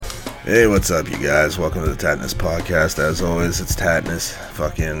Hey, what's up, you guys? Welcome to the Tatnus Podcast. As always, it's Tatnus.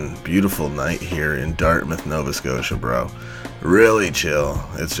 Fucking beautiful night here in Dartmouth, Nova Scotia, bro. Really chill.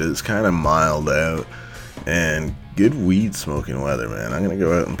 It's just kind of mild out and good weed smoking weather, man. I'm gonna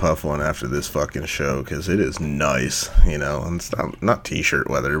go out and puff one after this fucking show because it is nice, you know. And it's not t-shirt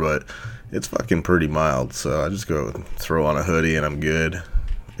weather, but it's fucking pretty mild. So I just go and throw on a hoodie and I'm good.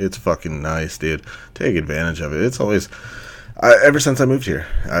 It's fucking nice, dude. Take advantage of it. It's always... ever since I moved here,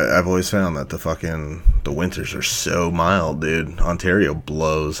 I've always found that the winters are so mild, dude. Ontario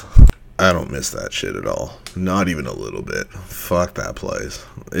blows. I don't miss that shit at all. Not even a little bit. Fuck that place.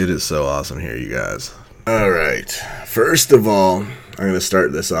 It is so awesome here, you guys. Alright. First of all, I'm going to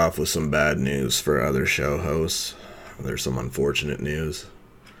start this off with some bad news for other show hosts. There's some unfortunate news.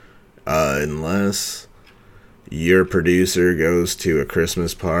 Unless your producer goes to a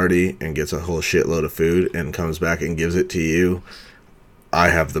Christmas party and gets a whole shitload of food and comes back and gives it to you, I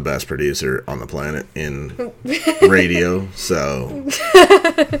have the best producer on the planet in radio, so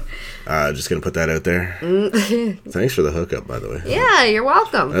just gonna put that out there. Thanks for the hookup, by the way. Yeah, you're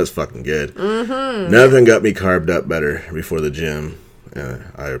welcome. That was fucking good. Nothing got me carved up better before the gym.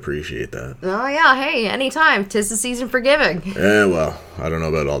 I appreciate that. Oh yeah, hey, anytime. 'Tis the season for giving. Well, I don't know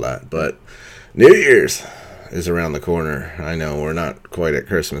about all that, but New Year's is around the corner. I know we're not quite at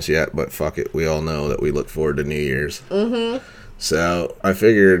Christmas yet, but fuck it, we all know that we look forward to New Year's. So I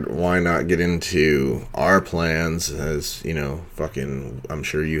figured, why not get into our plans, as you know, fucking I'm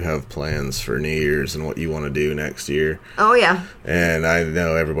sure you have plans for New Year's and what you want to do next year. Oh yeah. And I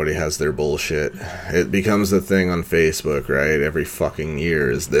know everybody has their bullshit. It becomes the thing on Facebook, right? Every fucking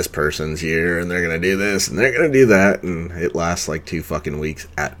year is this person's year, and they're gonna do this and they're gonna do that, and it lasts like 2 fucking weeks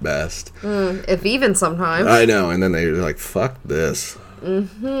at best. If even sometimes. I know, and then they're like, fuck this.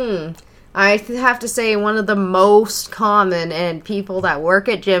 I have to say, one of the most common, and people that work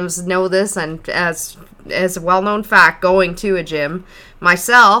at gyms know this, and as a well-known fact, going to a gym,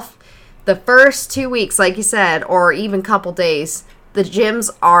 myself, the first 2 weeks, like you said, or even couple days, the gyms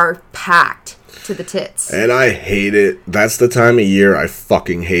are packed to the tits. And I hate it. That's the time of year I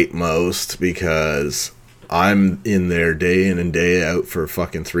fucking hate most, because I'm in there day in and day out for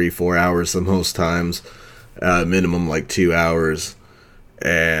fucking 3-4 hours the most times, minimum like 2 hours,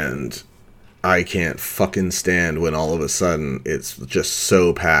 and I can't fucking stand when all of a sudden it's just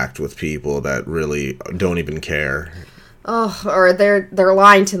so packed with people that really don't even care. Oh, or they're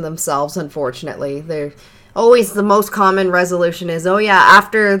lying to themselves, unfortunately. They're always, the most common resolution is, oh yeah,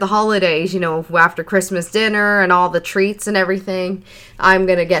 after the holidays, you know, after Christmas dinner and all the treats and everything, I'm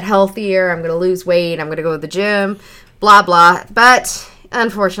gonna get healthier, I'm gonna lose weight, I'm gonna go to the gym, blah blah. But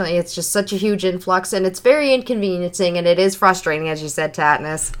unfortunately, it's just such a huge influx, and it's very inconveniencing, and it is frustrating, as you said,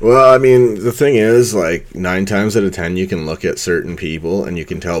 Tatnus. Well, I mean, the thing is, like, 9 times out of 10, you can look at certain people, and you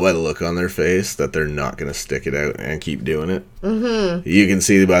can tell by the look on their face that they're not going to stick it out and keep doing it. You can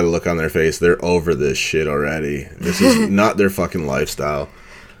see by the look on their face, they're over this shit already. This is not their fucking lifestyle.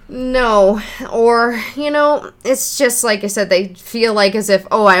 No, or, you know, it's just, like I said, they feel like as if,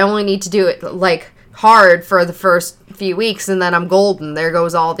 oh, I only need to do it, like, hard for the first few weeks, and then I'm golden. There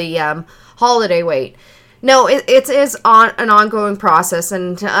goes all the holiday weight. No, it is an ongoing process,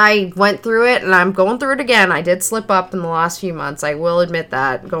 and I went through it, and I'm going through it again. I did slip up in the last few months. I will admit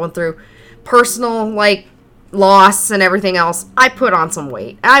that. Going through personal, like, loss and everything else, I put on some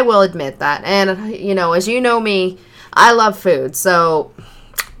weight. I will admit that. And, you know, as you know me, I love food. So,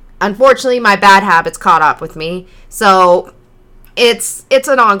 unfortunately, my bad habits caught up with me. So it's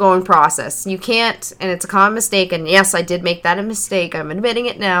an ongoing process. You can't, and it's a common mistake, and yes, I did make that a mistake. I'm admitting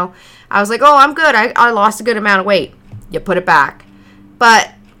it now. I was like, oh, I'm good. I lost a good amount of weight. You put it back.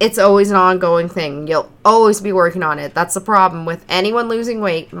 But it's always an ongoing thing. You'll always be working on it. That's the problem with anyone losing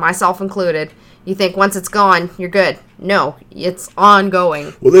weight, myself included. You think once it's gone, you're good. No, it's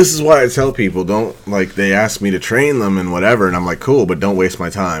ongoing. Well, this is why I tell people, don't, like, they ask me to train them and whatever, and I'm like, cool, but don't waste my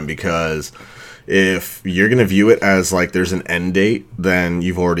time, because if you're going to view it as, like, there's an end date, then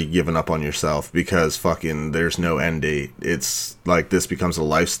you've already given up on yourself, because fucking there's no end date. It's like this becomes a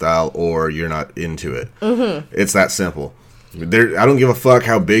lifestyle or you're not into it. It's that simple. I don't give a fuck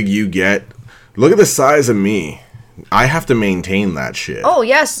how big you get. Look at the size of me. I have to maintain that shit. Oh,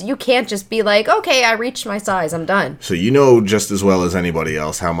 yes. You can't just be like, okay, I reached my size. I'm done. So you know just as well as anybody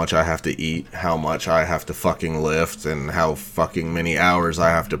else how much I have to eat, how much I have to fucking lift, and how fucking many hours I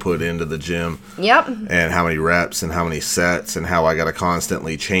have to put into the gym. Yep. And how many reps and how many sets and how I got to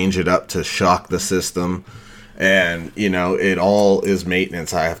constantly change it up to shock the system. And, you know, it all is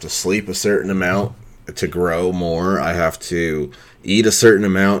maintenance. I have to sleep a certain amount to grow more. I have to eat a certain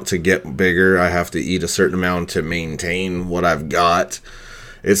amount to get bigger. I have to eat a certain amount to maintain what I've got.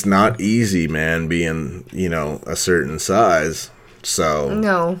 it's not easy, man, being, a certain size. So.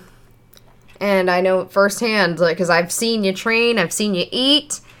 No. And I know firsthand, because I've seen you train, I've seen you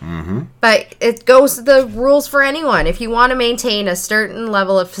eat. Mm-hmm. But it goes to the rules for anyone. If you want to maintain a certain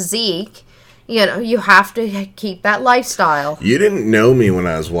level of physique, you have to keep that lifestyle. You didn't know me when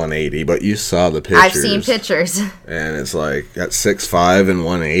I was 180, but you saw the pictures. I've seen pictures. And it's like, at 6'5" and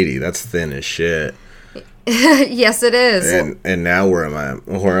 180, that's thin as shit. Yes, it is. And now where am I?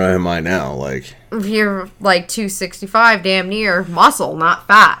 Where am I now? Like, you're like 265, damn near muscle, not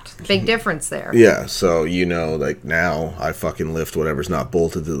fat. Big difference there. Yeah, so like now I fucking lift whatever's not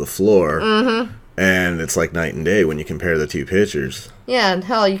bolted to the floor, and it's like night and day when you compare the two pictures. Yeah, and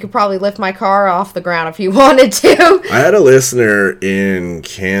hell, you could probably lift my car off the ground if you wanted to. I had a listener in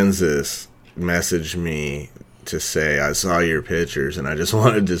Kansas message me to say, I saw your pictures, and I just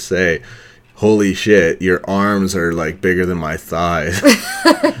wanted to say, holy shit, your arms are like bigger than my thighs.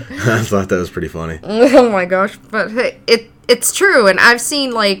 I thought that was pretty funny. Oh my gosh, but it's true, and I've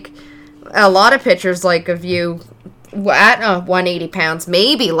seen like a lot of pictures like of you at 180 pounds,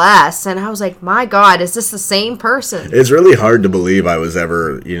 maybe less, and I was like, my God, is this the same person? It's really hard to believe I was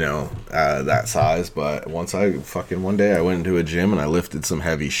ever, that size, but one day I went into a gym and I lifted some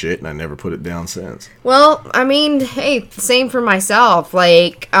heavy shit and I never put it down since. Well, I mean, hey, same for myself.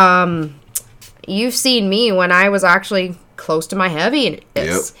 Like, you've seen me when I was actually close to my heaviness.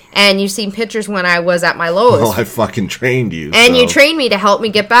 Yep. And you've seen pictures when I was at my lowest. Well, I fucking trained you. And you trained me to help me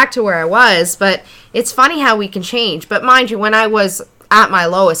get back to where I was. But it's funny how we can change. But mind you, when I was at my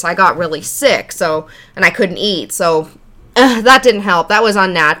lowest, I got really sick. And I couldn't eat. So that didn't help. That was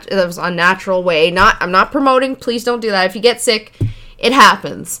unnatural way. I'm not promoting. Please don't do that. If you get sick, it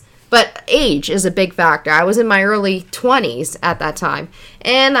happens. But age is a big factor. I was in my early 20s at that time.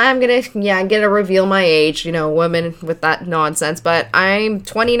 And I'm going to reveal my age, women with that nonsense. But I'm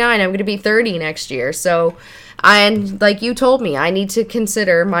 29. I'm going to be 30 next year. So, and like you told me, I need to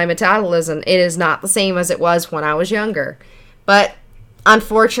consider my metabolism. It is not the same as it was when I was younger. But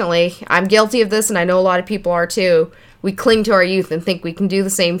unfortunately, I'm guilty of this, and I know a lot of people are too. We cling to our youth and think we can do the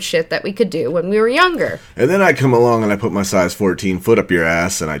same shit that we could do when we were younger. And then I come along and I put my size 14 foot up your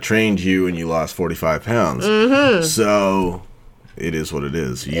ass and I trained you and you lost 45 pounds. Mm-hmm. So it is what it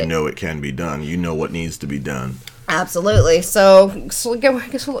is. You know it can be done. You know what needs to be done. Absolutely. So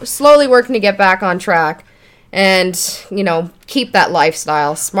slowly working to get back on track and, keep that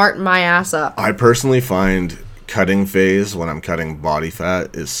lifestyle. Smarten my ass up. I personally find cutting phase when I'm cutting body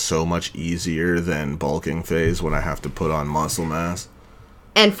fat is so much easier than bulking phase when I have to put on muscle mass.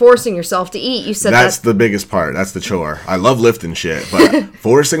 And forcing yourself to eat. You said that's the biggest part. That's the chore. I love lifting shit, but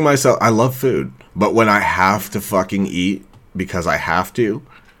forcing myself, I love food. But when I have to fucking eat because I have to,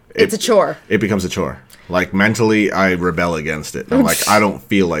 it's a chore. It becomes a chore. Like mentally, I rebel against it. I'm like, I don't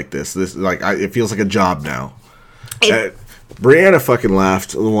feel like this. It feels like a job now. Brianna fucking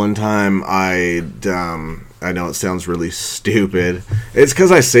laughed the one time I know it sounds really stupid. It's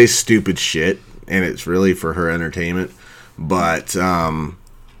because I say stupid shit, and it's really for her entertainment. But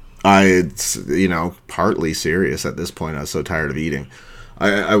it's partly serious at this point. I was so tired of eating.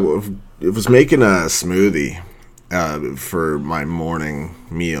 I was making a smoothie for my morning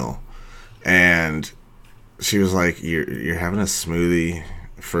meal, and she was like, "You're having a smoothie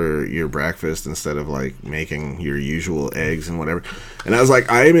for your breakfast instead of like making your usual eggs and whatever." And I was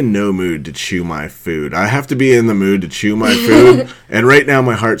like, I am in no mood to chew my food. I have to be in the mood to chew my food, and right now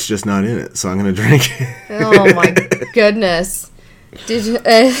my heart's just not in it, so I'm gonna drink it. Oh my goodness. Did you,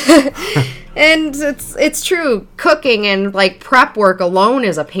 and it's true, cooking and like prep work alone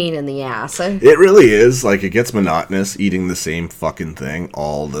is a pain in the ass. It really is. Like, it gets monotonous eating the same fucking thing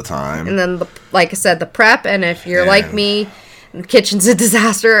all the time. And then like I said, the prep, and if you're like me, kitchen's a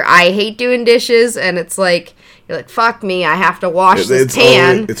disaster. I hate doing dishes, and it's like, you're like, fuck me, I have to wash this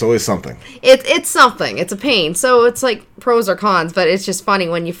pan. It's always something. It's something. It's a pain. So it's like pros or cons, but it's just funny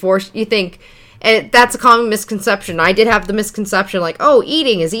when you think, and that's a common misconception. I did have the misconception, like, oh,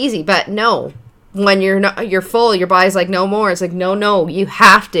 eating is easy, but no. When you're full, your body's like, no more. It's like, no, you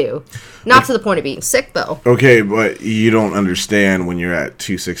have to. Not to the point of being sick, though. Okay, but you don't understand when you're at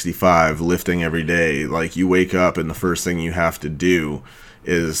 265 lifting every day. Like, you wake up and the first thing you have to do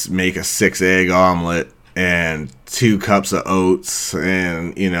is make a 6-egg omelet and 2 cups of oats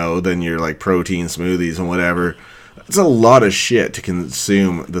and, then your, like, protein smoothies and whatever. It's a lot of shit to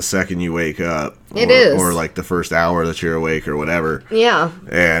consume the second you wake up. It is. Or, like, the first hour that you're awake or whatever. Yeah.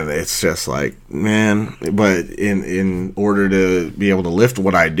 And it's just like, man, but in order to be able to lift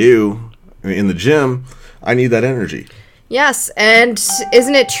what I do in the gym, I need that energy. Yes, and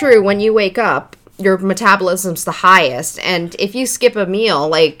isn't it true when you wake up, your metabolism's the highest. And if you skip a meal,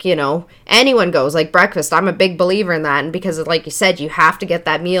 like, you know, anyone goes, like breakfast, I'm a big believer in that. And because, like you said, you have to get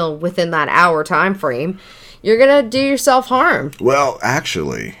that meal within that hour time frame, you're going to do yourself harm. Well,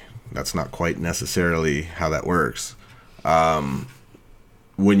 actually, that's not quite necessarily how that works.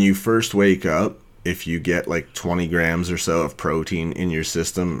 When you first wake up, if you get like 20 grams or so of protein in your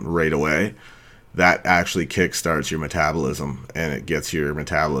system right away, that actually kickstarts your metabolism, and it gets your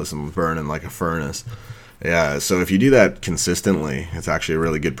metabolism burning like a furnace. Yeah, so if you do that consistently, it's actually a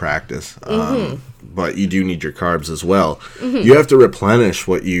really good practice. But you do need your carbs as well. You have to replenish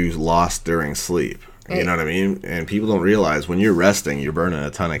what you lost during sleep. You know what I mean? And people don't realize when you're resting, you're burning a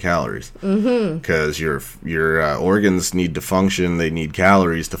ton of calories. Because your organs need to function. They need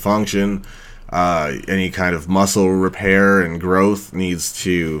calories to function. Any kind of muscle repair and growth needs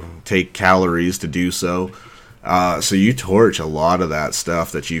to take calories to do so. So you torch a lot of that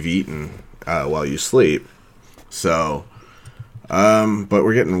stuff that you've eaten while you sleep. So, but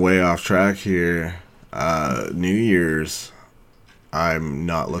we're getting way off track here. New Year's, I'm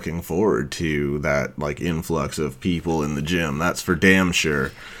not looking forward to that like influx of people in the gym. That's for damn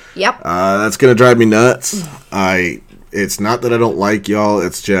sure. Yep. That's gonna drive me nuts. It's not that I don't like y'all.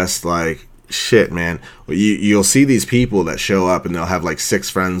 It's just like, shit, man. You'll see these people that show up and they'll have like 6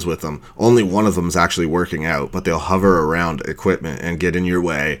 friends with them. Only one of them's actually working out, but they'll hover around equipment and get in your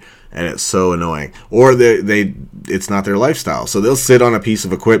way, and it's so annoying. Or it's not their lifestyle, so they'll sit on a piece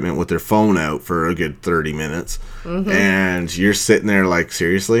of equipment with their phone out for a good 30 minutes, and you're sitting there like,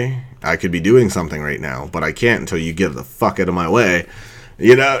 seriously? I could be doing something right now, but I can't until you get the fuck out of my way.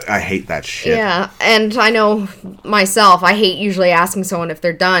 You know, I hate that shit. Yeah, and I know myself, I hate usually asking someone if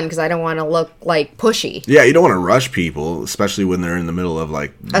they're done because I don't want to look, like, pushy. Yeah, you don't want to rush people, especially when they're in the middle of,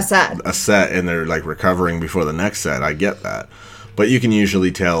 like... A set, and they're, like, recovering before the next set. I get that. But you can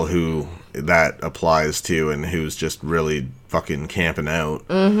usually tell who that applies to and who's just really fucking camping out.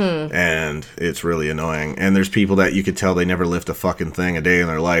 And it's really annoying. And there's people that you could tell they never lift a fucking thing a day in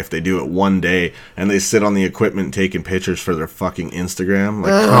their life. They do it one day, and they sit on the equipment taking pictures for their fucking Instagram.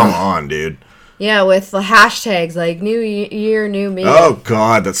 Like, come on, dude. Yeah, with the hashtags like New Year, New Me. Oh,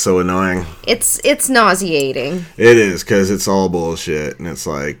 God, that's so annoying. It's nauseating. It is, because it's all bullshit. And it's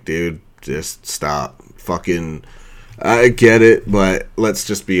like, dude, just stop. Fucking... I get it, but let's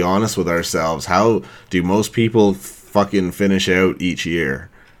just be honest with ourselves. How do most people fucking finish out each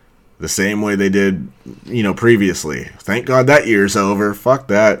year? The same way they did, you know, previously. Thank God that year's over. Fuck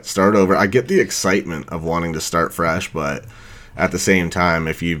that. Start over. I get the excitement of wanting to start fresh, but at the same time,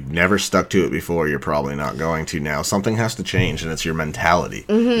 if you've never stuck to it before, you're probably not going to now. Something has to change, and it's your mentality.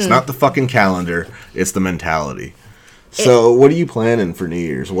 It's not the fucking calendar. It's the mentality. So, what are you planning for New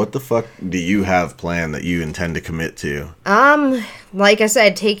Year's? What the fuck do you have planned that you intend to commit to? Like I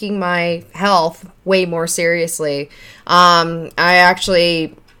said, taking my health way more seriously. I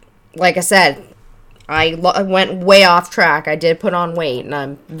actually, like I said, I went way off track. I did put on weight, and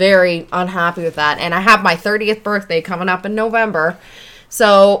I'm very unhappy with that. And I have my 30th birthday coming up in November.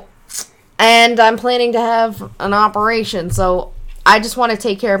 So, and I'm planning to have an operation. So, I just want to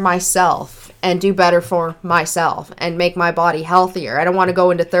take care of myself and do better for myself and make my body healthier. I don't want to go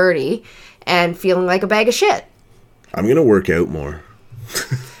into 30 and feeling like a bag of shit. I'm going to work out more.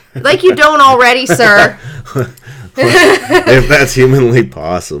 Like you don't already, sir. If that's humanly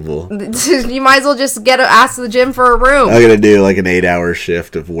possible. You might as well just ask the gym for a room. I'm going to do like an 8-hour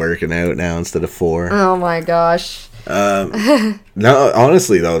shift of working out now instead of 4. Oh my gosh. No,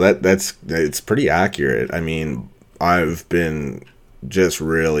 honestly though, it's pretty accurate. I mean, I've been just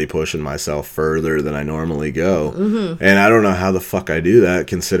really pushing myself further than I normally go. And I don't know how the fuck I do that,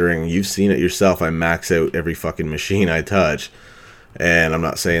 considering you've seen it yourself. I max out every fucking machine I touch. And I'm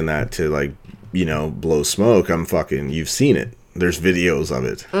not saying that to, like, you know, blow smoke. You've seen it. There's videos of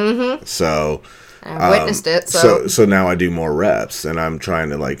it. So... I witnessed it, so now I do more reps, and I'm trying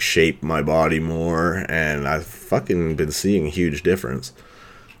to, like, shape my body more, and I've fucking been seeing a huge difference.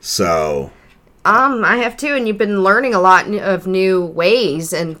 So... I have too, and you've been learning a lot of new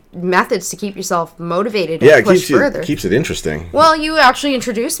ways and methods to keep yourself motivated and push further. It keeps it interesting. Well, you actually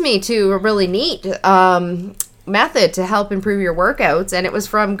introduced me to a really neat method to help improve your workouts, and it was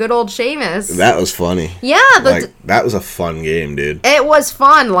from good old Seamus. That was funny. Yeah. That was a fun game, dude. It was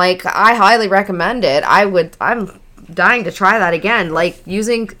fun. Like, I highly recommend it. I'm dying to try that again, like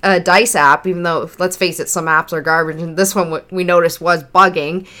using a dice app, even though, let's face it, some apps are garbage, and this one we noticed was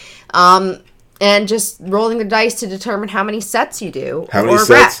bugging. And just rolling the dice to determine how many sets you do. How many sets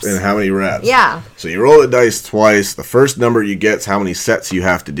reps. And how many reps. Yeah. So you roll the dice twice. The first number you get is how many sets you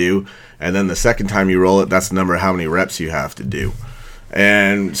have to do. And then the second time you roll it, that's the number of how many reps you have to do.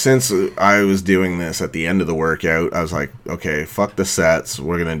 And since I was doing this at the end of the workout, I was like, okay, fuck the sets.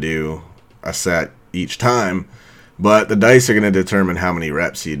 We're going to do a set each time. But the dice are going to determine how many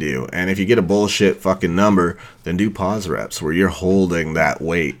reps you do. And if you get a bullshit fucking number, then do pause reps where you're holding that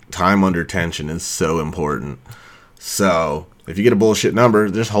weight. Time under tension is so important. So if you get a bullshit number,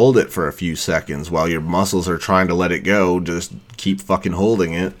 just hold it for a few seconds while your muscles are trying to let it go. Just keep fucking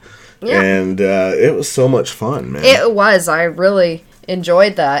holding it. Yeah. And it was so much fun, man. It was. I really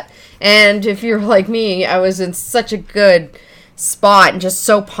enjoyed that. And if you're like me, I was in such a good spot and just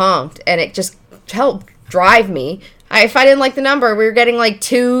so pumped, and it just helped drive me. If I didn't like the number, we were getting like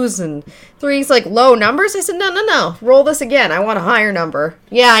 2s and 3s, like low numbers. I said, no, roll this again. I want a higher number.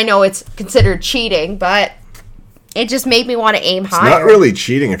 Yeah, I know it's considered cheating, but it just made me want to aim higher. It's not really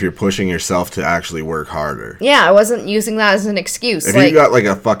cheating if you're pushing yourself to actually work harder. Yeah, I wasn't using that as an excuse. If you got like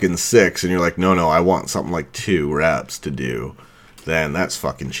a fucking 6 and you're like, no, I want something like 2 reps to do, then that's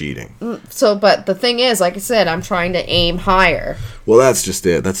fucking cheating. But the thing is, like I said, I'm trying to aim higher. Well, that's just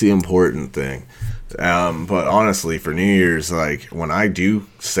it. That's the important thing. But honestly, for New Year's, like, when I do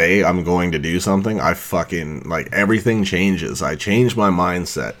say I'm going to do something, I fucking, like, everything changes. I change my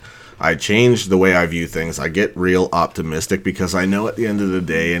mindset. I change the way I view things. I get real optimistic because I know at the end of the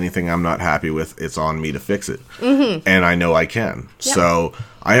day, anything I'm not happy with, it's on me to fix it. Mm-hmm. And I know I can. Yep. So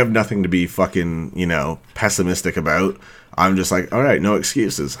I have nothing to be fucking, pessimistic about. I'm just like, all right, no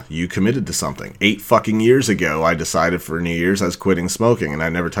excuses. You committed to something. 8 fucking years ago, I decided for New Year's I was quitting smoking, and I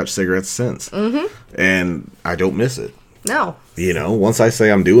never touched cigarettes since. Mm-hmm. And I don't miss it. No. Once I say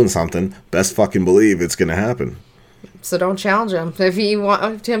I'm doing something, best fucking believe it's going to happen. So don't challenge him. If you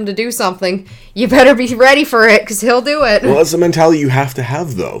want him to do something, you better be ready for it, because he'll do it. Well, it's a mentality you have to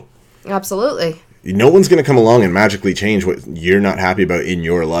have, though. Absolutely. No one's going to come along and magically change what you're not happy about in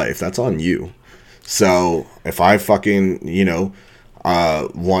your life. That's on you. So if I fucking,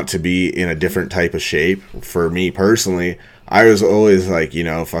 want to be in a different type of shape, for me personally, I was always like,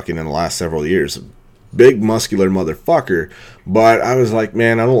 fucking in the last several years, big muscular motherfucker, but I was like,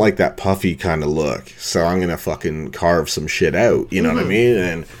 man, I don't like that puffy kind of look, so I'm going to fucking carve some shit out, you know what I mean?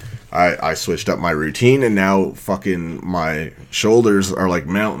 And I switched up my routine, and now fucking my shoulders are like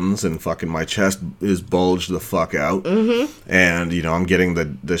mountains, and fucking my chest is bulged the fuck out. Mm-hmm. And, I'm getting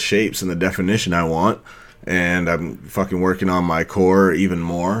the shapes and the definition I want, and I'm fucking working on my core even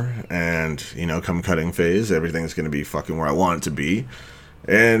more, and, come cutting phase, everything's going to be fucking where I want it to be.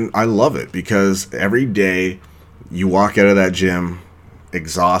 And I love it, because every day you walk out of that gym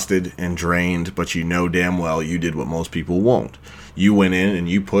exhausted and drained, but you know damn well you did what most people won't. You went in and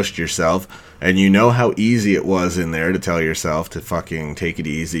you pushed yourself, and you know how easy it was in there to tell yourself to fucking take it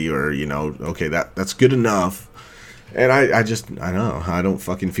easy, or, okay, that's good enough. And I don't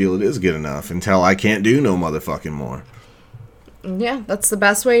fucking feel it is good enough until I can't do no motherfucking more. Yeah, that's the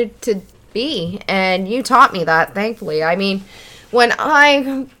best way to be. And you taught me that, thankfully. I mean, when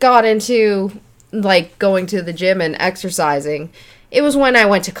I got into, like, going to the gym and exercising, it was when I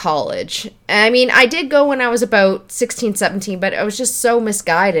went to college. I mean, I did go when I was about 16, 17, but I was just so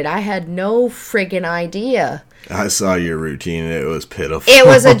misguided. I had no friggin' idea. I saw your routine, and it was pitiful. It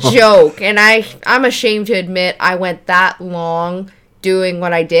was a joke, and I'm ashamed to admit I went that long doing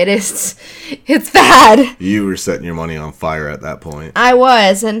what I did. It's bad. You were setting your money on fire at that point. I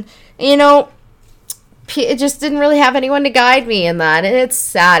was, and, it just didn't really have anyone to guide me in that, and it's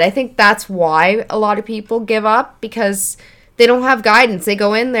sad. I think that's why a lot of people give up, because they don't have guidance. They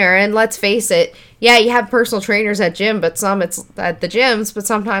go in there, and let's face it, yeah, you have personal trainers at gym, but it's at the gyms, but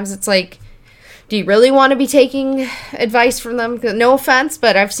sometimes it's like, do you really want to be taking advice from them? No offense,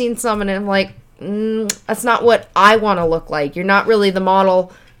 but I've seen some, and I'm like, that's not what I want to look like. You're not really the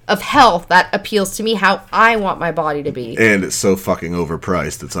model of health that appeals to me, how I want my body to be. And it's so fucking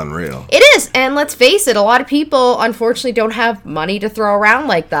overpriced, it's unreal. It is, and let's face it, a lot of people, unfortunately, don't have money to throw around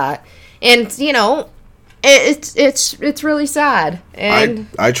like that. And, it's really sad. And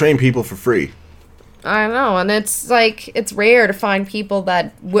I train people for free. I know, and it's like, it's rare to find people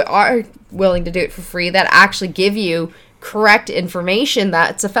that are willing to do it for free, that actually give you correct information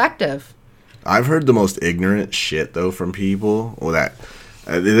that's effective. I've heard the most ignorant shit, though, from people. Or that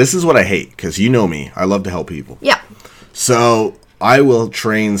this is what I hate, because you know me. I love to help people. Yeah. So I will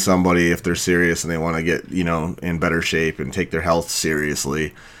train somebody if they're serious and they want to get, in better shape and take their health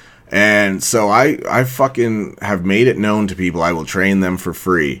seriously. And so I fucking have made it known to people I will train them for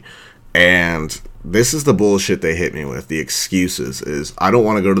free. And this is the bullshit they hit me with. The excuses is, I don't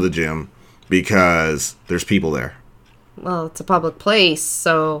want to go to the gym because there's people there. Well, it's a public place,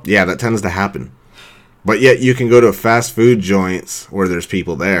 so... Yeah, that tends to happen. But yet you can go to fast food joints where there's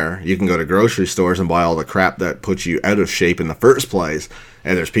people there. You can go to grocery stores and buy all the crap that puts you out of shape in the first place.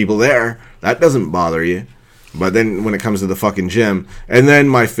 And there's people there. That doesn't bother you. But then when it comes to the fucking gym. And then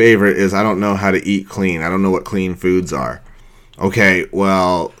my favorite is I don't know how to eat clean. I don't know what clean foods are. Okay,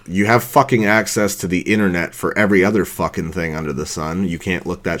 well, you have fucking access to the internet for every other fucking thing under the sun. You can't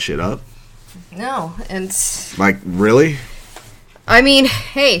look that shit up? No, and... Like, really? I mean,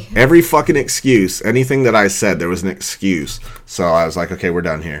 hey. Every fucking excuse, anything that I said, there was an excuse. So I was like, okay, we're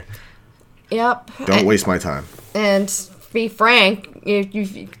done here. Yep. Don't waste my time. And to be frank, if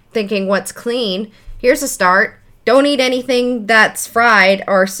you're thinking what's clean, here's a start. Don't eat anything that's fried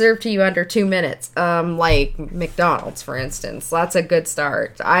or served to you under 2 minutes. Like McDonald's, for instance. That's a good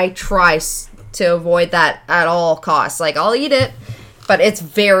start. I try to avoid that at all costs. Like, I'll eat it, but it's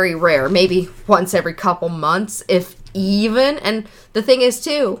very rare. Maybe once every couple months, if even. And the thing is,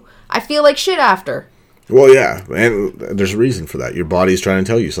 too, I feel like shit after. Well, yeah, and there's a reason for that. Your body's trying to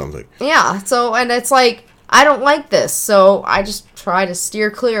tell you something. Yeah, so, and it's like, I don't like this, so I just try to steer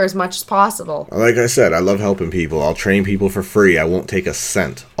clear as much as possible. Like I said, I love helping people. I'll train people for free. I won't take a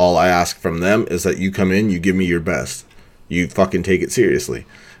cent. All I ask from them is that you come in, you give me your best. You fucking take it seriously.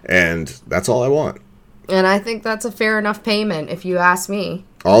 And that's all I want. And I think that's a fair enough payment, if you ask me.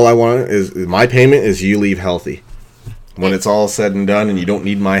 All I want is, my payment is you leave healthy. When it's all said and done and you don't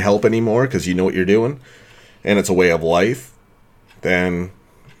need my help anymore because you know what you're doing, and it's a way of life, then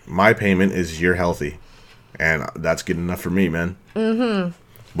my payment is you're healthy. And that's good enough for me, man. Mm-hmm.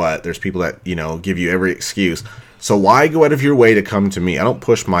 But there's people that, give you every excuse. So why go out of your way to come to me? I don't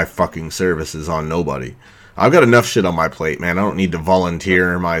push my fucking services on nobody. I've got enough shit on my plate, man. I don't need to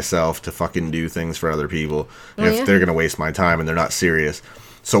volunteer myself to fucking do things for other people if they're going to waste my time and they're not serious.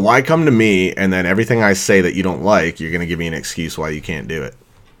 So why come to me and then everything I say that you don't like, you're going to give me an excuse why you can't do it?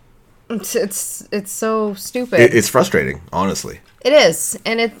 It's so stupid. It's frustrating, honestly. It is,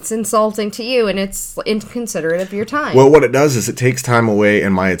 and it's insulting to you, and it's inconsiderate of your time. Well, what it does is it takes time away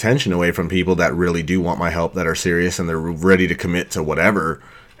and my attention away from people that really do want my help, that are serious, and they're ready to commit to whatever.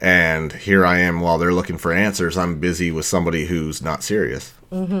 And here I am, while they're looking for answers, I'm busy with somebody who's not serious.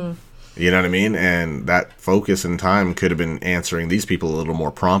 Mm-hmm. You know what I mean? And that focus and time could have been answering these people a little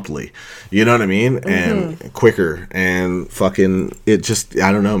more promptly. You know what I mean? Mm-hmm. And quicker. And fucking, it just,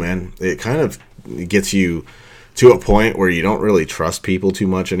 I don't know, man. It kind of gets you to a point where you don't really trust people too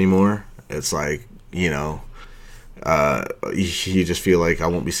much anymore. It's like, you just feel like I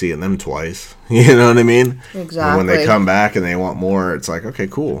won't be seeing them twice. You know what I mean? Exactly. And when they come back and they want more, it's like, okay,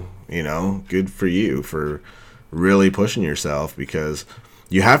 cool. Good for you for really pushing yourself, because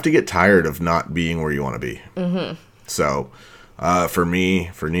you have to get tired of not being where you want to be. Mm-hmm. So, for me,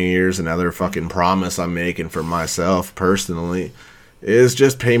 for New Year's, another fucking promise I'm making for myself personally is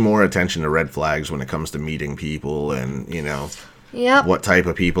just pay more attention to red flags when it comes to meeting people and, Yep. what type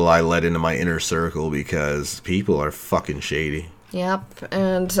of people I let into my inner circle, because people are fucking shady. Yep,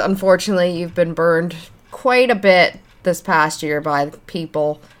 and unfortunately you've been burned quite a bit this past year by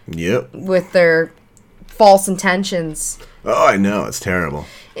people. Yep. With their false intentions. Oh, I know, it's terrible.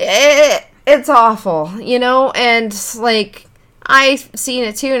 It's awful, and like, I've seen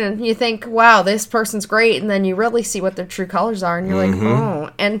it too, and you think, wow, this person's great, and then you really see what their true colors are, and you're like, oh,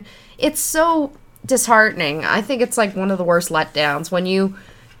 and it's so disheartening. I think it's like one of the worst letdowns when you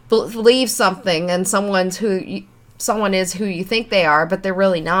believe something and someone is who you think they are, but they're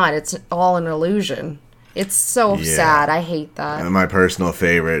really not. It's all an illusion. It's so sad. I hate that. And my personal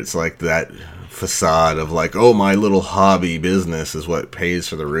favorite, it's like that facade of like, oh, my little hobby business is what pays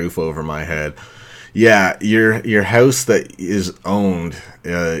for the roof over my head. Yeah, your house that is owned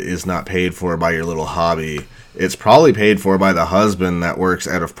is not paid for by your little hobby. It's probably paid for by the husband that works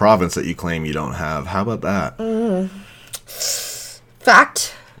out of province that you claim you don't have. How about that?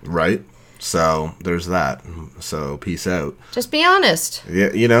 Fact. Right? So, there's that. So, peace out. Just be honest.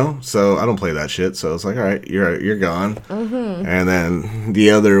 Yeah, so I don't play that shit. So, it's like, all right, you're gone. Mm-hmm. And then the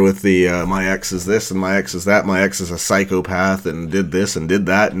other with the, my ex is this and my ex is that. My ex is a psychopath and did this and did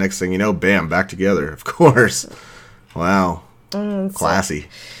that. Next thing you know, bam, back together. Of course. Wow. Classy.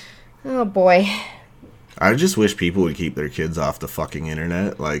 Oh, boy. I just wish people would keep their kids off the fucking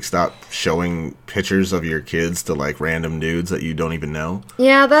internet. Like, stop showing pictures of your kids to, like, random dudes that you don't even know.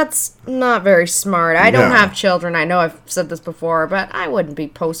 Yeah, that's not very smart. I don't have children. I know I've said this before, but I wouldn't be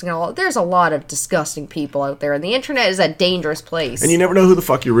posting all. There's a lot of disgusting people out there, and the internet is a dangerous place. And you never know who the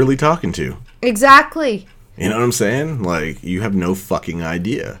fuck you're really talking to. Exactly. You know what I'm saying? Like, you have no fucking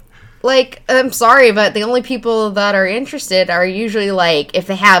idea. Like, I'm sorry, but the only people that are interested are usually, like, if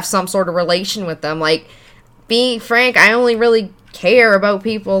they have some sort of relation with them. Like, being frank, I only really care about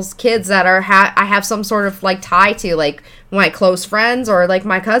people's kids that are I have some sort of like tie to, like my close friends or like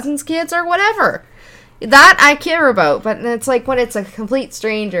my cousin's kids or whatever. That I care about, but it's like when it's a complete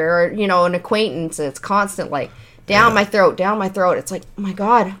stranger or, you know, an acquaintance, it's constant like down my throat. It's like, oh my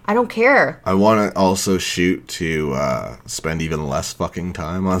God, I don't care. I want to also shoot to spend even less fucking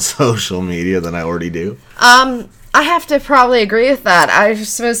time on social media than I already do. I have to probably agree with that. I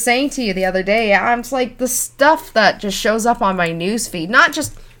just was saying to you the other day, I'm just like the stuff that just shows up on my news feed, not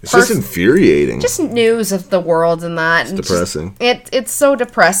just it's just infuriating. Just news of the world and that. It's depressing. It's so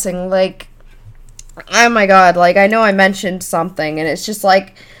depressing. Like, oh my God, like I know I mentioned something and it's just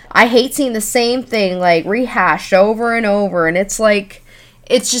like I hate seeing the same thing like rehashed over and over, and it's like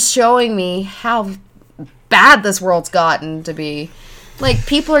it's just showing me how bad this world's gotten to be. Like,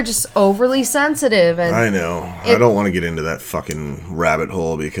 people are just overly sensitive. And I know. I don't want to get into that fucking rabbit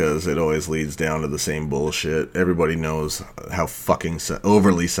hole because it always leads down to the same bullshit. Everybody knows how fucking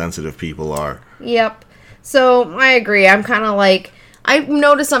overly sensitive people are. Yep. So, I agree. I'm kind of like, I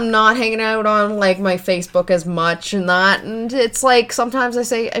notice I'm not hanging out on, like, my Facebook as much and that. And it's like, sometimes I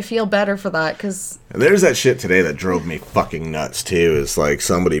say I feel better for that because... There's that shit today that drove me fucking nuts, too. It's like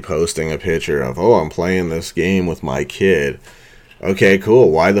somebody posting a picture of, oh, I'm playing this game with my kid. Okay,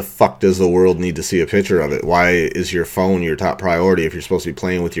 cool. Why the fuck does the world need to see a picture of it? Why is your phone your top priority if you're supposed to be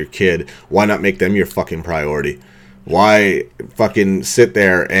playing with your kid? Why not make them your fucking priority? Why fucking sit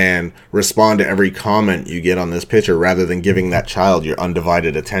there and respond to every comment you get on this picture rather than giving that child your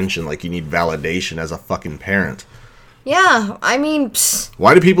undivided attention like you need validation as a fucking parent? Yeah, I mean...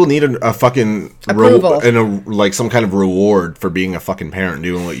 Why do people need a fucking... approval. Like some kind of reward for being a fucking parent,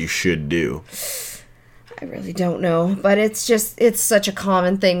 doing what you should do? I really don't know, but it's just, it's such a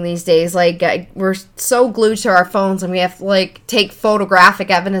common thing these days. Like, we're so glued to our phones and we have to, like, take photographic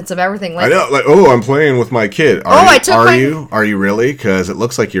evidence of everything. Like, I know, like, oh, I'm playing with my kid. Are you really? Because it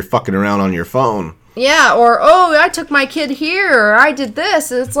looks like you're fucking around on your phone. Yeah, or, oh, I took my kid here, or I did this.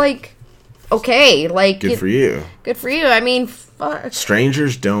 And it's like, okay, like... Good for you. Good for you. I mean, fuck.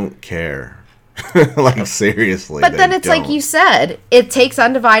 Strangers don't care. Like, seriously. But then it's like you said, it takes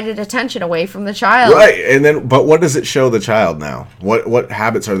undivided attention away from the child. Right, and then, but what does it show the child now? What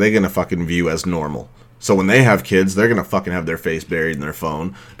habits are they going to fucking view as normal? So when they have kids, they're going to fucking have their face buried in their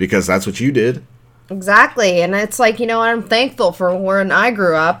phone because that's what you did. Exactly, and it's like, you know, I'm thankful for when I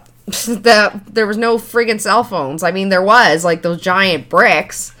grew up that there was no friggin' cell phones. I mean, there was, like, those giant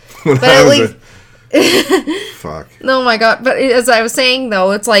bricks. But at least... Fuck. Oh my God. But as I was saying,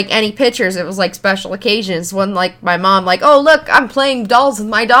 though, it's like any pictures, it was like special occasions when, like, my mom, like, oh, look, I'm playing dolls with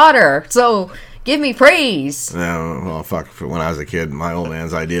my daughter, so give me praise. Yeah, well, fuck, when I was a kid, my old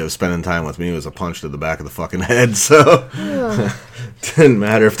man's idea of spending time with me was a punch to the back of the fucking head, so didn't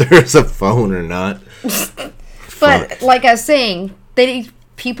matter if there was a phone or not. But like I was saying,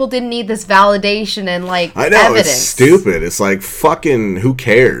 people didn't need this validation and, like, I know, evidence. It's stupid. It's like, fucking, who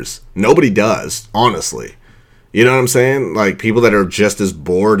cares? Nobody does, honestly. You know what I'm saying? Like, people that are just as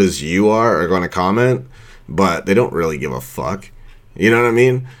bored as you are going to comment, but they don't really give a fuck. You know what I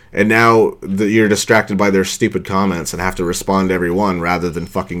mean? And now you're distracted by their stupid comments and have to respond to every one rather than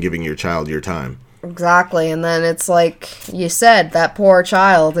fucking giving your child your time. Exactly. And then it's like you said, that poor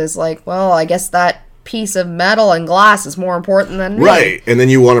child is like, well, I guess that piece of metal and glass is more important than me. Right. And then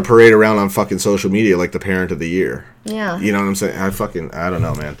you want to parade around on fucking social media like the parent of the year. Yeah. You know what I'm saying? I don't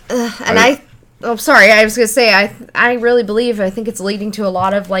know, man. I'm sorry, I was going to say, I really believe, I think it's leading to a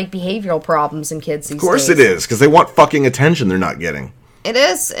lot of, like, behavioral problems in kids these days. Of course it is, because they want fucking attention they're not getting. It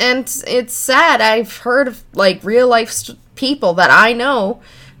is, and it's sad. I've heard of, like, real-life people that I know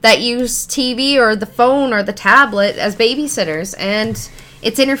that use TV or the phone or the tablet as babysitters, and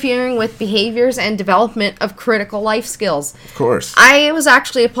it's interfering with behaviors and development of critical life skills. Of course. I was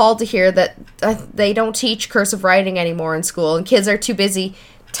actually appalled to hear that they don't teach cursive writing anymore in school, and kids are too busy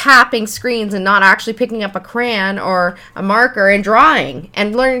tapping screens and not actually picking up a crayon or a marker and drawing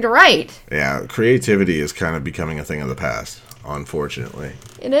and learning to write. Yeah, creativity is kind of becoming a thing of the past, unfortunately.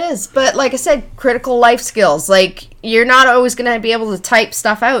 It is, but like I said, critical life skills. Like, you're not always going to be able to type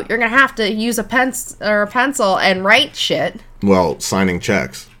stuff out. You're going to have to use a pencil and write shit. Well, signing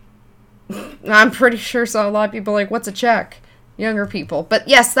checks. I'm pretty sure a lot of people are like, what's a check? Younger people. But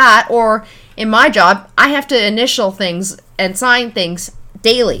yes, that, or in my job, I have to initial things and sign things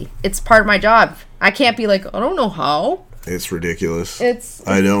daily. It's part of my job. I can't be like, I don't know how. It's ridiculous.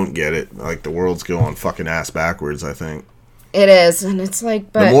 I don't get it. Like, the world's going fucking ass backwards, I think. It is, and it's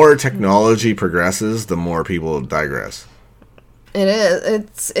like, but... The more technology progresses, the more people digress. It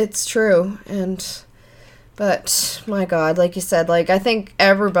is. It's true, But, my God, like you said, like, I think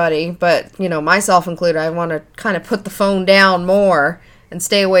everybody, but, you know, myself included, I want to kind of put the phone down more and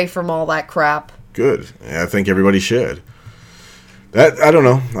stay away from all that crap. Good. I think everybody should. I don't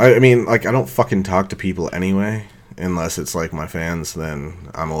know. I mean, like, I don't fucking talk to people anyway. Unless it's, like, my fans, then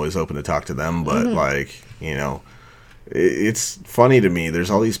I'm always open to talk to them. But, like, you know, it's funny to me. There's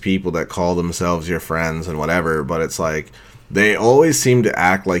all these people that call themselves your friends and whatever. But it's like, they always seem to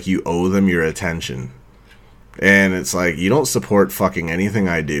act like you owe them your attention. And it's like, you don't support fucking anything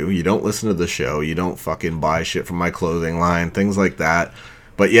I do. You don't listen to the show. You don't fucking buy shit from my clothing line. Things like that.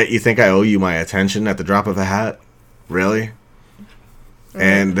 But yet you think I owe you my attention at the drop of a hat? Really?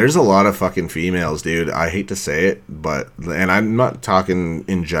 And there's a lot of fucking females, dude. I hate to say it, and I'm not talking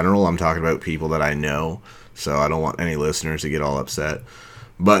in general. I'm talking about people that I know. So I don't want any listeners to get all upset.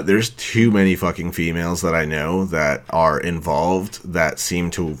 But there's too many fucking females that I know that are involved that seem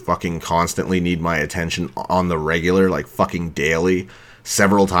to fucking constantly need my attention on the regular, like fucking daily,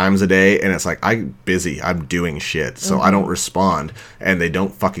 several times a day. And it's like, I'm busy. I'm doing shit. So I don't respond. And they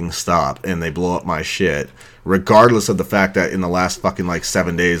don't fucking stop. And they blow up my shit. Regardless of the fact that in the last fucking like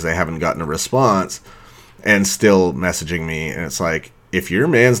 7 days they haven't gotten a response and still messaging me. And it's like, if your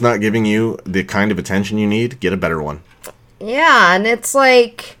man's not giving you the kind of attention you need, get a better one. Yeah, and it's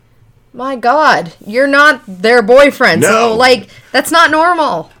like, my God, you're not their boyfriend. No. So, like, that's not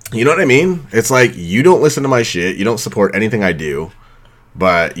normal. You know what I mean? It's like, you don't listen to my shit. You don't support anything I do.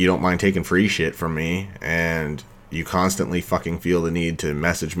 But you don't mind taking free shit from me. And you constantly fucking feel the need to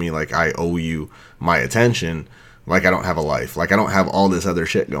message me like I owe you my attention. Like I don't have a life. Like I don't have all this other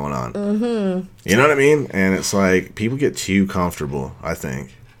shit going on. Mm-hmm. You know what I mean? And it's like, people get too comfortable, I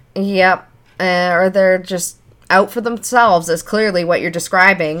think. Yep. Or they're just out for themselves is clearly what you're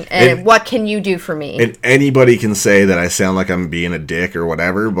describing. And what can you do for me? And anybody can say that I sound like I'm being a dick or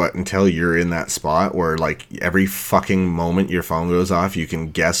whatever, but until you're in that spot where like every fucking moment your phone goes off, you can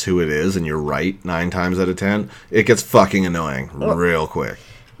guess who it is and you're right 9 times out of 10, it gets fucking annoying real quick.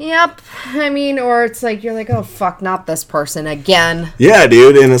 Yep. I mean, or it's like, you're like, oh, fuck, not this person again. Yeah,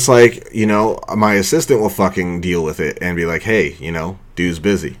 dude. And it's like, you know, my assistant will fucking deal with it and be like, hey, you know, dude's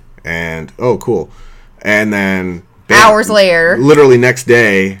busy. And, oh, cool. And then... bam, hours later. Literally next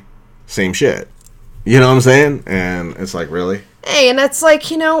day, same shit. You know what I'm saying? And it's like, really? Hey, and it's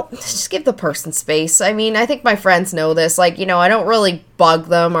like, you know, just give the person space. I mean, I think my friends know this. Like, you know, I don't really bug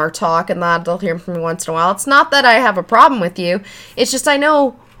them or talk and that. They'll hear from me once in a while. It's not that I have a problem with you. It's just I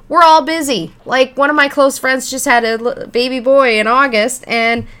know we're all busy. Like, one of my close friends just had a baby boy in August,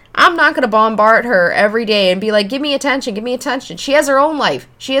 and I'm not going to bombard her every day and be like, give me attention, give me attention. She has her own life.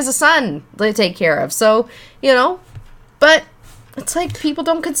 She has a son to take care of. So, you know, but it's like people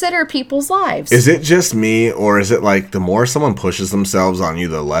don't consider people's lives. Is it just me, or is it like the more someone pushes themselves on you,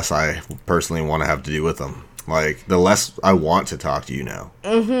 the less I personally want to have to do with them? Like, the less I want to talk to you now.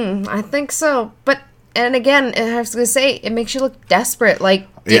 Mm-hmm. I think so. But, and again, I was going to say, it makes you look desperate. Like,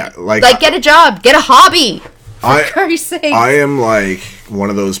 get a job, get a hobby. For Christ's sake. I am like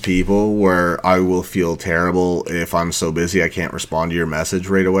one of those people where I will feel terrible if I'm so busy I can't respond to your message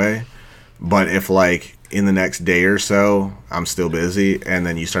right away. But if like in the next day or so I'm still busy and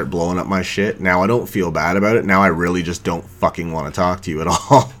then you start blowing up my shit, now I don't feel bad about it. Now I really just don't fucking want to talk to you at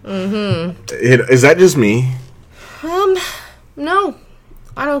all. Mm-hmm. Is that just me? No.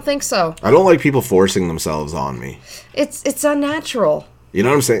 I don't think so. I don't like people forcing themselves on me. It's unnatural. You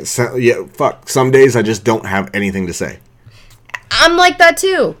know what I'm saying? Yeah, fuck. Some days I just don't have anything to say. I'm like that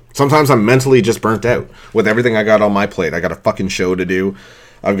too. Sometimes I'm mentally just burnt out with everything I got on my plate. I got a fucking show to do.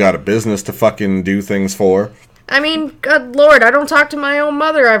 I've got a business to fucking do things for. I mean, good Lord, I don't talk to my own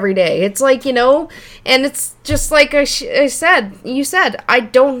mother every day. It's like, you know, and it's just like you said, I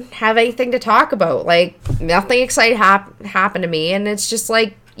don't have anything to talk about. Like, nothing exciting happened to me, and it's just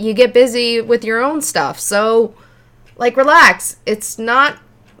like, you get busy with your own stuff. So, like, relax. It's not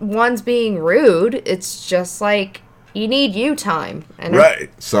one's being rude. It's just like, you need you time. And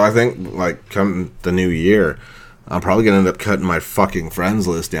right. So I think, like, come the new year, I'm probably going to end up cutting my fucking friends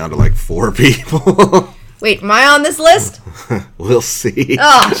list down to, like, 4 people. Wait, am I on this list? We'll see.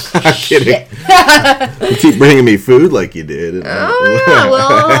 Oh, I'm kidding. You keep bringing me food like you did. Oh, yeah. Well,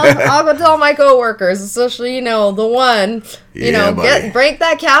 I'll go tell my coworkers, especially, you know, the one, break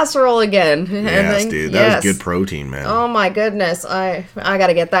that casserole again. Yes, dude. That was good protein, man. Oh, my goodness. I got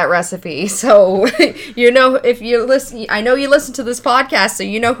to get that recipe. So, you know, if you listen, I know you listen to this podcast, so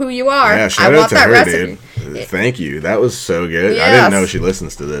you know who you are. Yeah, shout out to her, dude. Thank you. That was so good. Yes. I didn't know she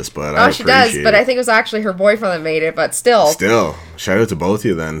listens to this, but I appreciate it. Oh, she does, but I think it was actually her boyfriend that made it, but still. Shout out to both of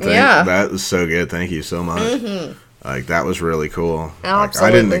you then. That was so good. Thank you so much. Mm-hmm. Like, that was really cool. Oh, like,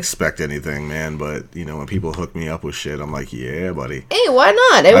 absolutely. I didn't expect anything, man, but, you know, when people hook me up with shit, I'm like, yeah, buddy. Hey, why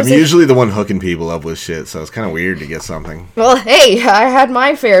not? I'm usually the one hooking people up with shit, so it's kind of weird to get something. Well, hey, I had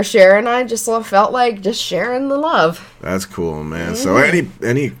my fair share, and I just felt like just sharing the love. That's cool, man. So any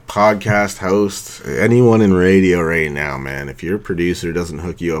podcast host, anyone in radio right now, man, if your producer doesn't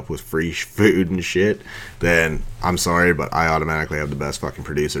hook you up with free food and shit, then I'm sorry, but I automatically have the best fucking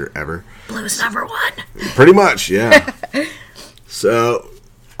producer ever. Blue's number one. Pretty much, yeah. So,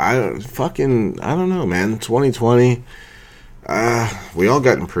 I don't know, man. 2020, we all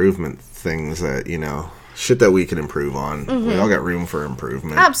got improvement things that, you know, shit that we can improve on. Mm-hmm. We all got room for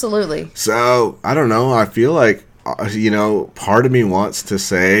improvement. Absolutely. So, I don't know. I feel like, you know, part of me wants to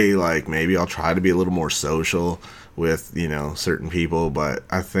say, like, maybe I'll try to be a little more social with, you know, certain people, but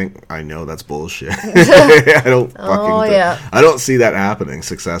I think I know that's bullshit. I don't I don't see that happening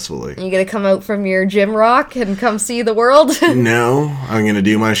successfully. You gonna come out from your gym rock and come see the world? No, I'm gonna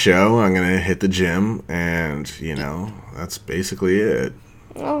do my show, I'm gonna hit the gym, and, you know, that's basically it.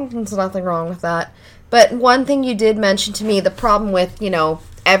 Well, there's nothing wrong with that. But one thing you did mention to me, the problem with, you know,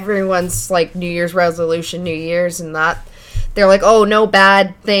 everyone's, like, New Year's resolution, New Year's, and that, they're like, oh, no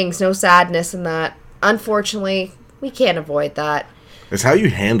bad things, no sadness, and that. Unfortunately, we can't avoid that. It's how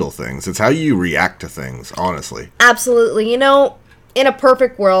you handle things. It's how you react to things, honestly. Absolutely. You know, in a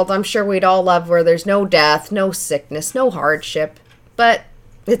perfect world, I'm sure we'd all love where there's no death, no sickness, no hardship. But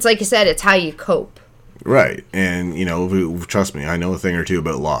it's like you said, it's how you cope. Right. And, you know, trust me, I know a thing or two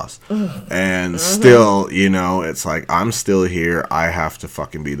about loss. And still, you know, it's like, I'm still here. I have to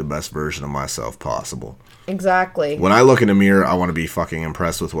fucking be the best version of myself possible. Exactly. When I look in a mirror, I want to be fucking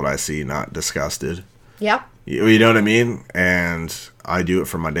impressed with what I see, not disgusted. Yep. You know what I mean? And I do it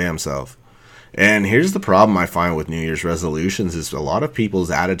for my damn self. And here's the problem I find with New Year's resolutions is a lot of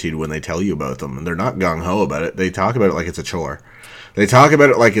people's attitude when they tell you about them, and they're not gung-ho about it. They talk about it like it's a chore. They talk about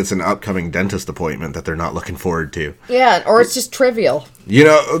it like it's an upcoming dentist appointment that they're not looking forward to. Yeah, or it's just trivial. You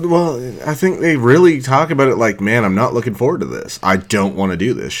know, well, I think they really talk about it like, man, I'm not looking forward to this. I don't want to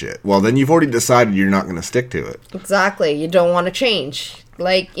do this shit. Well, then you've already decided you're not going to stick to it. Exactly. You don't want to change.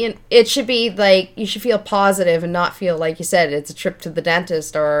 Like, it should be, like, you should feel positive and not feel, like you said, it's a trip to the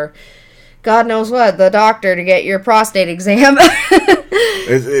dentist or, God knows what, the doctor to get your prostate exam.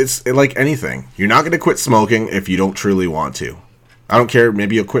 It's like anything. You're not going to quit smoking if you don't truly want to. I don't care,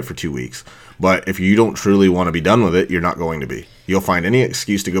 maybe you'll quit for 2 weeks. But if you don't truly want to be done with it, you're not going to be. You'll find any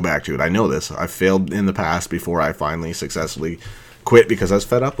excuse to go back to it. I know this. I've failed in the past before I finally successfully quit because I was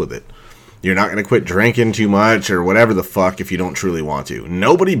fed up with it. You're not going to quit drinking too much or whatever the fuck if you don't truly want to.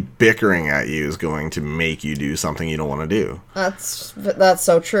 Nobody bickering at you is going to make you do something you don't want to do. That's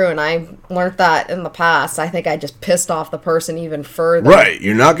so true, and I learned that in the past. I think I just pissed off the person even further. Right.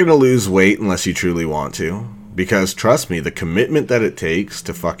 You're not going to lose weight unless you truly want to. Because, trust me, the commitment that it takes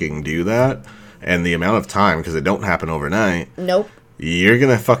to fucking do that and the amount of time, because it don't happen overnight. Nope. You're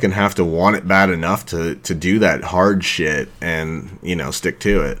going to fucking have to want it bad enough to do that hard shit and, you know, stick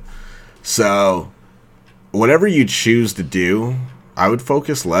to it. So, whatever you choose to do, I would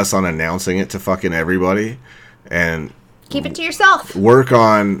focus less on announcing it to fucking everybody and keep it to yourself. Work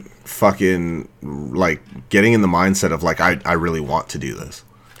on fucking, like, getting in the mindset of, like, I really want to do this.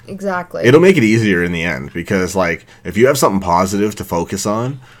 Exactly. It'll make it easier in the end because, like, if you have something positive to focus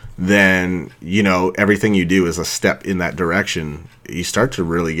on, then, you know, everything you do is a step in that direction. You start to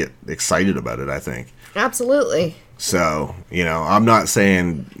really get excited about it, I think. Absolutely. So, you know, I'm not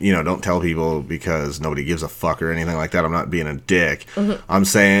saying, you know, don't tell people because nobody gives a fuck or anything like that. I'm not being a dick. Mm-hmm. I'm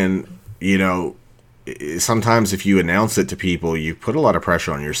saying, you know, sometimes if you announce it to people, you put a lot of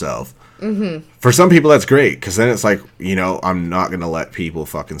pressure on yourself. Mm-hmm. For some people, that's great because then it's like, you know, I'm not going to let people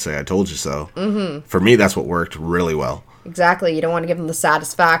fucking say I told you so. Mm-hmm. For me, that's what worked really well. Exactly. You don't want to give them the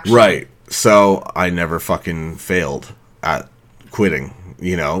satisfaction. Right. So I never fucking failed at quitting.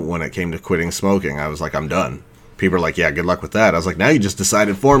 You know, when it came to quitting smoking, I was like, I'm done. People are like, yeah, good luck with that. I was like, now you just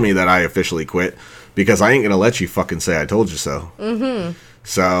decided for me that I officially quit because I ain't going to let you fucking say I told you so. Mm-hmm.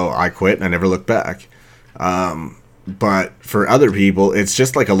 So I quit and I never looked back. But for other people, it's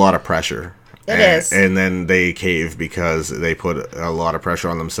just like a lot of pressure. It is. And then they cave because they put a lot of pressure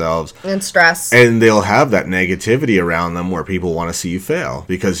on themselves. And stress. And they'll have that negativity around them where people want to see you fail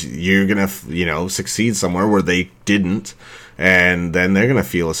because you're going to, you know, succeed somewhere where they didn't. And then they're going to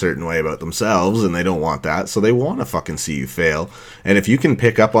feel a certain way about themselves and they don't want that. So they want to fucking see you fail. And if you can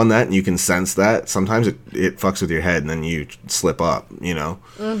pick up on that and you can sense that, sometimes it fucks with your head and then you slip up, you know?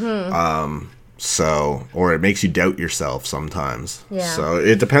 Mm-hmm. So, or it makes you doubt yourself sometimes. Yeah. So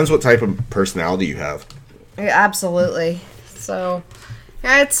it depends what type of personality you have. Yeah, absolutely. So,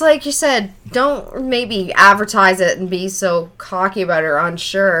 It's like you said, don't maybe advertise it and be so cocky about it or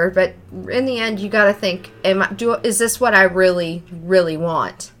unsure, but in the end, you gotta think, is this what I really, really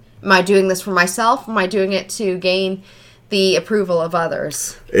want? Am I doing this for myself? Am I doing it to gain the approval of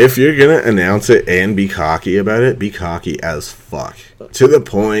others? If you're gonna announce it and be cocky about it, be cocky as fuck. To the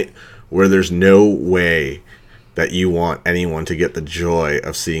point where there's no way that you want anyone to get the joy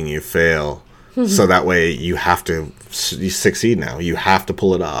of seeing you fail. So that way you succeed now. You have to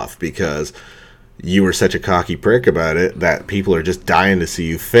pull it off because you were such a cocky prick about it that people are just dying to see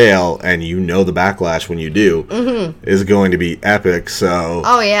you fail, and you know the backlash when you do is going to be epic. So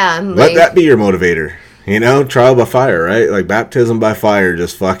let that be your motivator. You know, trial by fire, right? Like baptism by fire,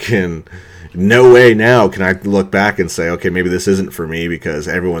 just fucking... No way now can I look back and say, okay, maybe this isn't for me because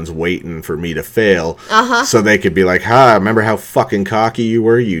everyone's waiting for me to fail. So they could be like, remember how fucking cocky you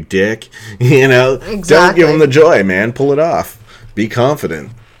were, you dick? You know? Exactly. Don't give them the joy, man. Pull it off. Be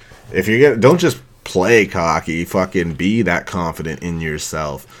confident. If you're don't just play cocky, fucking be that confident in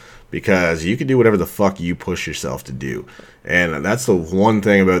yourself. Because you can do whatever the fuck you push yourself to do. And that's the one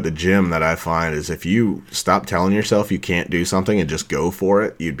thing about the gym that I find is if you stop telling yourself you can't do something and just go for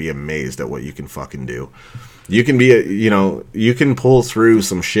it, you'd be amazed at what you can fucking do. You can be, you can pull through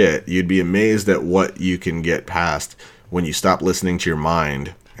some shit. You'd be amazed at what you can get past when you stop listening to your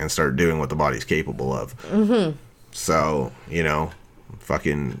mind and start doing what the body's capable of. So,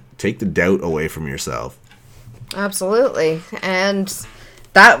 fucking take the doubt away from yourself. Absolutely. And...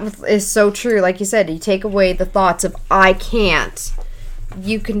 that is so true. Like you said, you take away the thoughts of, I can't.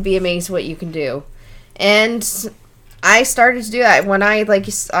 You can be amazed what you can do. And I started to do that. When I'm going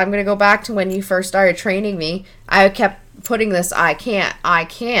to go back to when you first started training me. I kept putting this, I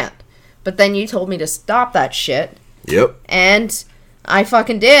can't. But then you told me to stop that shit. Yep. And I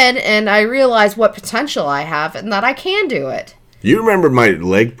fucking did. And I realized what potential I have and that I can do it. You remember my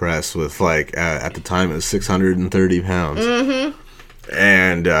leg press with, at the time, it was 630 pounds.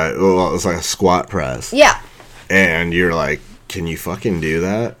 And, it was like a squat press. Yeah. And you're like, can you fucking do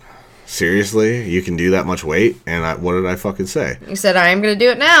that? Seriously? You can do that much weight? And what did I fucking say? You said, I am going to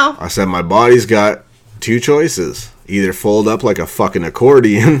do it now. I said, my body's got two choices. Either fold up like a fucking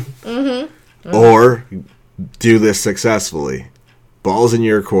accordion, or do this successfully. Ball's in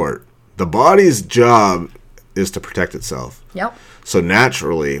your court. The body's job is to protect itself. Yep. So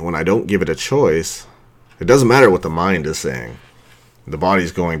naturally, when I don't give it a choice, it doesn't matter what the mind is saying. The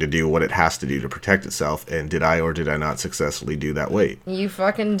body's going to do what it has to do to protect itself, and did I or did I not successfully do that weight? You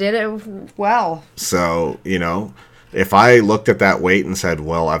fucking did it well. So, if I looked at that weight and said,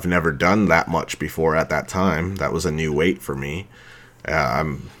 well, I've never done that much before at that time, that was a new weight for me.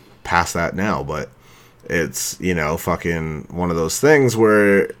 I'm past that now, but it's, fucking one of those things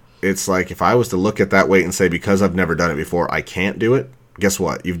where it's like, if I was to look at that weight and say, because I've never done it before, I can't do it, guess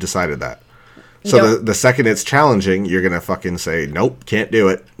what? You've decided that. So the second it's challenging, you're going to fucking say, nope, can't do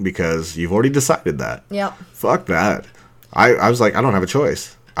it, because you've already decided that. Yep. Fuck that. I was like, I don't have a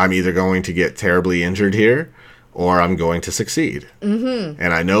choice. I'm either going to get terribly injured here, or I'm going to succeed.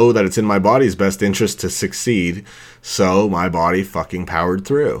 And I know that it's in my body's best interest to succeed, so my body fucking powered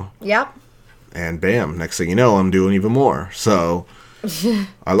through. Yep. And bam, next thing you know, I'm doing even more. So,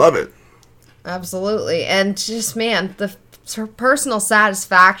 I love it. Absolutely. And just, man, the personal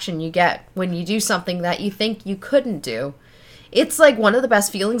satisfaction you get when you do something that you think you couldn't do. It's like one of the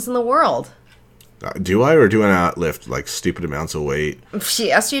best feelings in the world. Do I or do I not lift stupid amounts of weight?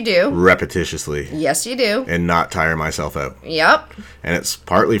 Yes, you do. Repetitiously. Yes, you do. And not tire myself out. Yep. And it's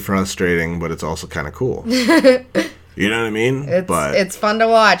partly frustrating, but it's also kind of cool. You know what I mean? It's fun to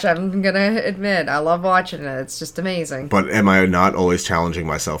watch. I'm going to admit. I love watching it. It's just amazing. But am I not always challenging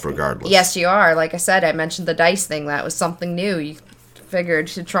myself regardless? Yes, you are. Like I said, I mentioned the dice thing. That was something new. You figured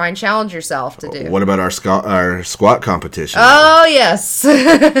to try and challenge yourself to do. What about our squat competition? Oh, yes.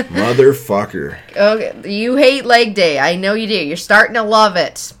 Motherfucker. Okay, you hate leg day. I know you do. You're starting to love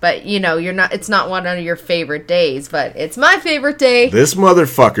it. But, you're not. It's not one of your favorite days. But it's my favorite day. This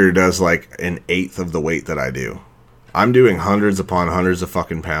motherfucker does an eighth of the weight that I do. I'm doing hundreds upon hundreds of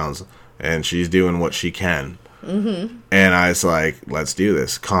fucking pounds, and she's doing what she can. And I was like, let's do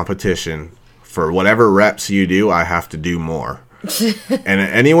this. Competition. For whatever reps you do, I have to do more. And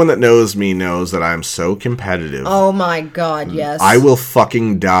anyone that knows me knows that I'm so competitive. Oh my god, yes. I will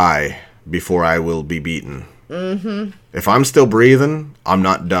fucking die before I will be beaten. If I'm still breathing, I'm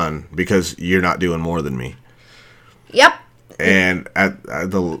not done, because you're not doing more than me. Yep. And at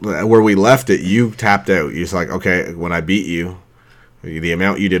where we left it, you tapped out. You're just like, okay, when I beat you, the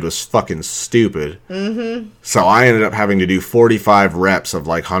amount you did was fucking stupid. So I ended up having to do 45 reps of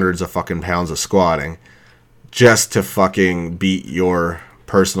hundreds of fucking pounds of squatting just to fucking beat your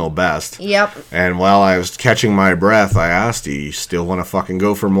personal best. Yep. And while I was catching my breath, I asked you still want to fucking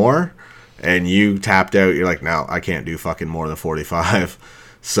go for more? And you tapped out. You're like, no, I can't do fucking more than 45.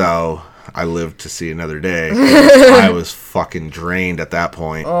 So I lived to see another day. I was fucking drained at that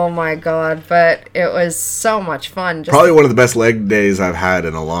point. Oh my god, but it was so much fun. Probably one of the best leg days I've had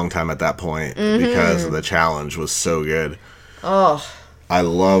in a long time at that point because the challenge was so good. Oh. I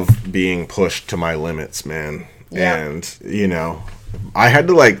love being pushed to my limits, man. Yep. And, you know, I had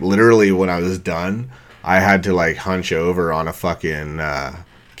to, like, literally when I was done, I had to, like, hunch over on a fucking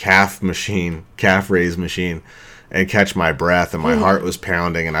calf raise machine, and catch my breath, and my heart was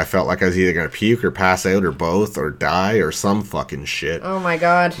pounding, and I felt like I was either going to puke or pass out or both or die or some fucking shit. Oh my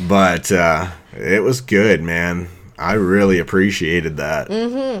god. But it was good, man. I really appreciated that.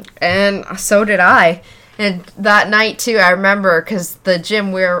 And so did I. And that night too, I remember, because the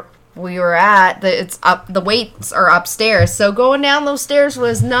gym we were at, the weights are upstairs, so going down those stairs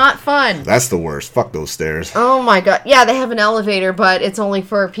was not fun. That's the worst. Fuck those stairs. Oh my god. Yeah, they have an elevator, but it's only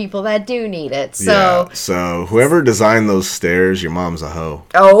for people that do need it. So yeah, so whoever designed those stairs, your mom's a hoe.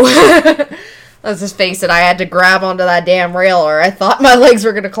 Oh. Let's just face it, I had to grab onto that damn rail, or I thought my legs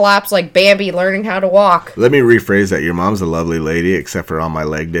were going to collapse like Bambi learning how to walk. Let me rephrase that. Your mom's a lovely lady, except for on my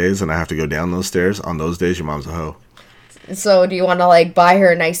leg days, and I have to go down those stairs. On those days, your mom's a hoe. So do you want to, like, buy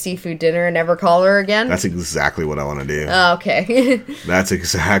her a nice seafood dinner and never call her again? That's exactly what I want to do. Oh, okay. That's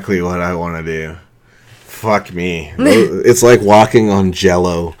exactly what I want to do. Fuck me. It's like walking on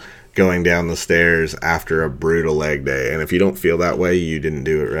Jell-O going down the stairs after a brutal leg day. And if you don't feel that way, you didn't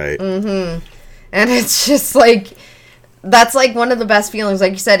do it right. Mm-hmm. And it's just like, that's like one of the best feelings.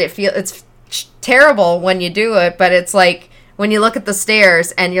 Like you said, it's terrible when you do it, but it's like when you look at the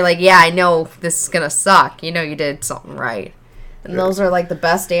stairs and you're like, yeah, I know this is going to suck. You know you did something right. And those are like the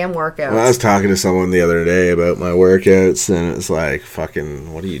best damn workouts. Well, I was talking to someone the other day about my workouts, and it's like,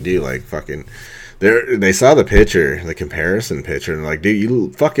 fucking, what do you do? Like, fucking, they saw the picture, the comparison picture, and like, dude,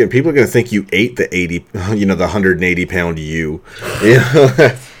 you fucking, people are going to think you ate the 80, the 180 pound you. You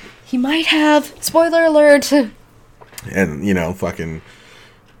know? He might have. Spoiler alert. And, fucking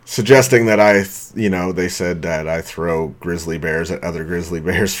suggesting that they said that I throw grizzly bears at other grizzly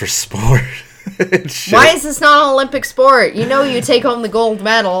bears for sport. Why is this not an Olympic sport? You know you take home the gold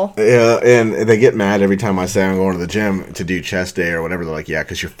medal. Yeah, and they get mad every time I say I'm going to the gym to do chest day or whatever. They're like, yeah,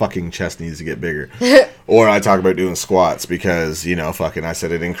 because your fucking chest needs to get bigger. Or I talk about doing squats because, fucking I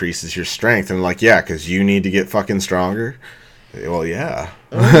said it increases your strength. And like, yeah, because you need to get fucking stronger. Well, yeah.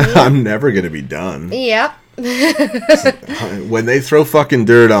 I'm never going to be done. Yep. When they throw fucking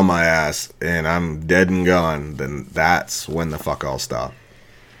dirt on my ass and I'm dead and gone, then that's when the fuck I'll stop.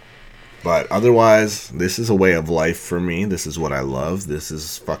 But otherwise, this is a way of life for me. This is what I love. This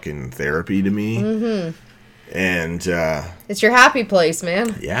is fucking therapy to me. Mm-hmm. And it's your happy place,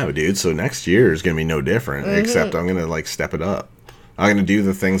 man. Yeah, dude. So next year is going to be no different, except I'm going to like step it up. I'm going to do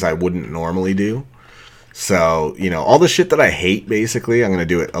the things I wouldn't normally do. So, all the shit that I hate, basically, I'm going to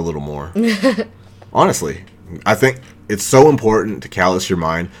do it a little more. Honestly, I think it's so important to callous your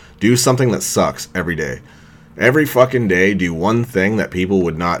mind. Do something that sucks every day. Every fucking day, do one thing that people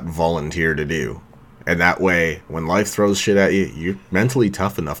would not volunteer to do. And that way, when life throws shit at you, you're mentally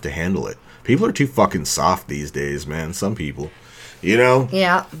tough enough to handle it. People are too fucking soft these days, man. Some people.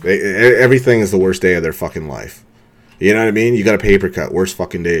 Yeah. Everything is the worst day of their fucking life. You know what I mean? You got a paper cut. Worst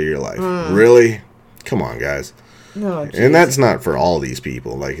fucking day of your life. Really? Come on, guys. No, and that's not for all these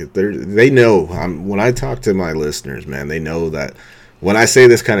people. Like, they know. When I talk to my listeners, man, they know that when I say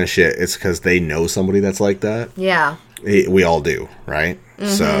this kind of shit, it's because they know somebody that's like that. Yeah. We all do, right? Mm-hmm.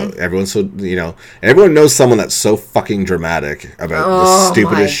 So everyone knows someone that's so fucking dramatic about the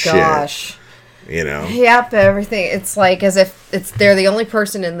stupidest shit. Gosh. Yep, everything. It's like as if they're the only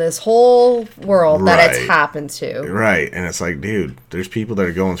person in this whole world that it's happened to. Right, and it's like, dude, there's people that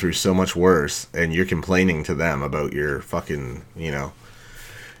are going through so much worse, and you're complaining to them about your fucking,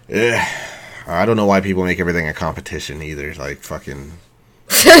 I don't know why people make everything a competition either. Like, fucking,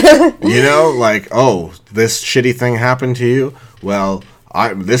 like, oh, this shitty thing happened to you? Well,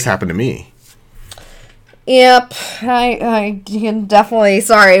 this happened to me. Yep, I can definitely.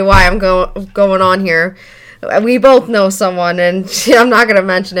 Sorry, why I'm going on here. We both know someone, and I'm not going to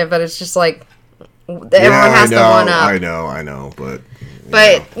mention it, but it's just like everyone has to one up. I know, but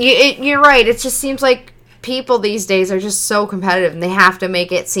you're right. It just seems like people these days are just so competitive, and they have to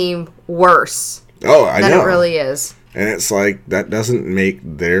make it seem worse. Oh, I know. Than it really is. And it's like, that doesn't make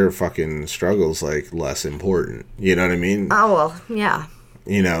their fucking struggles, like, less important. You know what I mean? Oh, well, yeah.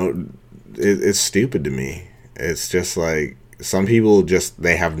 It's stupid to me. It's just like, some people just,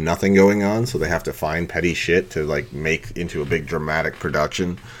 they have nothing going on, so they have to find petty shit to, like, make into a big dramatic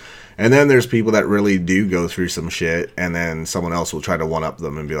production. And then there's people that really do go through some shit, and then someone else will try to one-up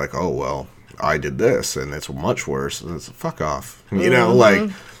them and be like, oh, well, I did this, and it's much worse. And it's, fuck off. You know, like,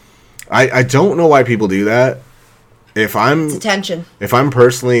 I don't know why people do that. It's attention. If I'm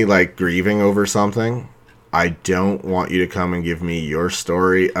personally, like, grieving over something, I don't want you to come and give me your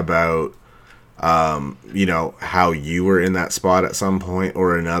story about, you know, how you were in that spot at some point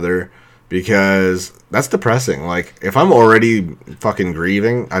or another, because that's depressing. Like, if I'm already fucking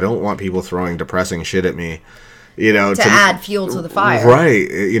grieving, I don't want people throwing depressing shit at me, you know, to add fuel to the fire. Right.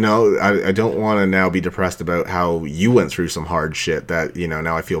 You know, I don't want to now be depressed about how you went through some hard shit that, you know,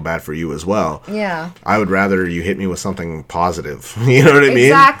 now I feel bad for you as well. Yeah. I would rather you hit me with something positive. You know what I mean?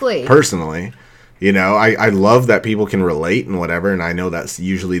 Exactly. Personally. You know, I love that people can relate and whatever, and I know that's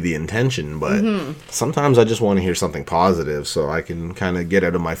usually the intention, but sometimes I just want to hear something positive so I can kind of get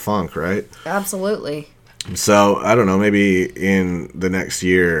out of my funk, right? Absolutely. So, I don't know, maybe in the next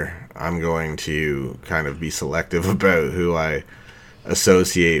year, I'm going to kind of be selective about who I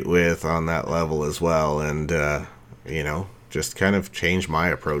associate with on that level as well, and, you know, just kind of change my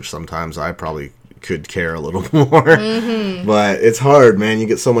approach. Sometimes I probably could care a little more, but it's hard, man. You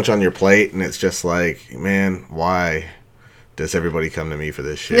get so much on your plate, and it's just like, man, why does everybody come to me for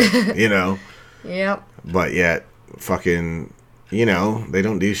this shit? You know? Yep. But yet, fucking, you know, they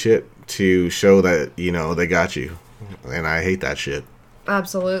don't do shit to show that, you know, they got you. And I hate that shit.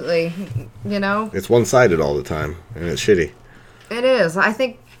 Absolutely. You know? It's one-sided all the time, and it's shitty. It is. I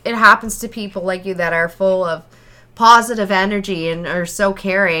think it happens to people like you that are full of positive energy and are so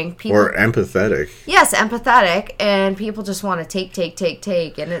caring. People, or empathetic. Yes, empathetic. And people just want to take.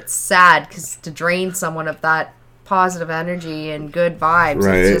 And it's sad because to drain someone of that positive energy and good vibes,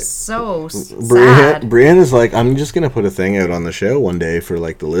 right. it's just so sad. Brianna's like, I'm just going to put a thing out on the show one day for,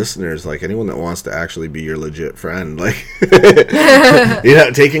 like, the listeners, like, anyone that wants to actually be your legit friend, like,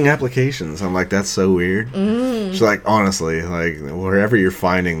 taking applications. I'm like, that's so weird. She's like, honestly, like, wherever you're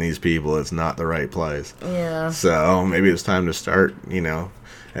finding these people, it's not the right place. Yeah. So maybe it's time to start, you know.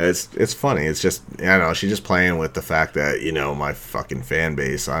 It's funny. It's just, I don't know, she's just playing with the fact that, you know, my fucking fan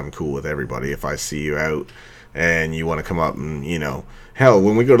base, I'm cool with everybody. If I see you out and you want to come up and, you know, hell,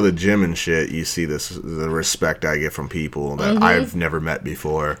 when we go to the gym and shit, you see the respect I get from people that I've never met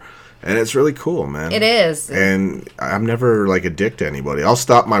before. And it's really cool, man. It is. And I'm never, like, a dick to anybody. I'll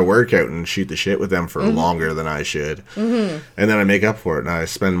stop my workout and shoot the shit with them for longer than I should. And then I make up for it. And I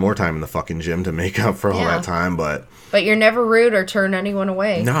spend more time in the fucking gym to make up for all that time. But you're never rude or turn anyone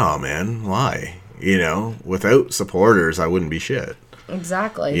away. No, man. Why? You know, without supporters, I wouldn't be shit.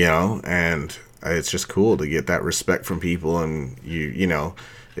 Exactly. You know, and it's just cool to get that respect from people. And, you know,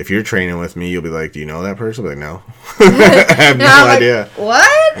 if you're training with me, you'll be like, do you know that person? I'll be like, no. I have no idea.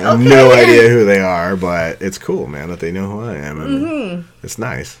 What? I have no idea who they are, but it's cool, man, that they know who I am. And it's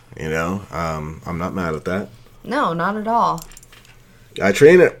nice, you know. I'm not mad at that. No, not at all. I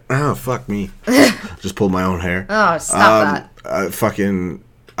train at... Oh, fuck me. Just pulled my own hair. Oh, stop that.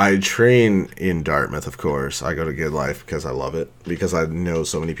 I train in Dartmouth, of course. I go to Good Life because I love it. Because I know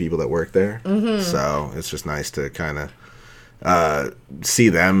so many people that work there. So it's just nice to kind of see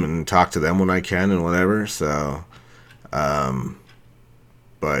them and talk to them when I can and whatever. So,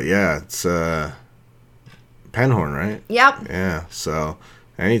 but yeah, it's Penhorn, right? Yep. Yeah, so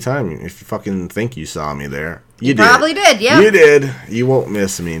anytime, if you fucking think you saw me there, you probably did, yeah. You did. You won't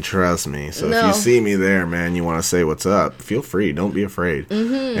miss me, trust me. So No. if you see me there, man, you want to say what's up, feel free. Don't be afraid.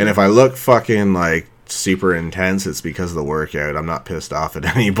 And if I look fucking, like, super intense, it's because of the workout. I'm not pissed off at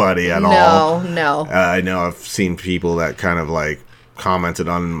anybody at all. No. I know I've seen people that kind of, like, commented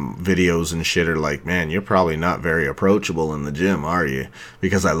on videos and shit are like, man, you're probably not very approachable in the gym, are you?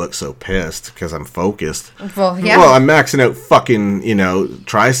 Because I look so pissed because I'm focused. Well, yeah. Well, I'm maxing out fucking, you know,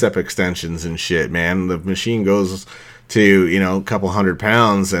 tricep extensions and shit, man. The machine goes to, you know, a couple 100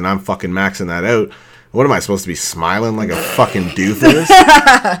 pounds and I'm fucking maxing that out. What am I supposed to be smiling like a fucking doofus?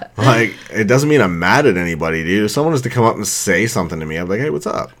 Like, it doesn't mean I'm mad at anybody, dude. If someone was to come up and say something to me, I'm like, hey, what's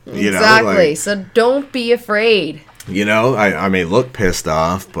up? You Exactly. know, like, so don't be afraid. You know, I may look pissed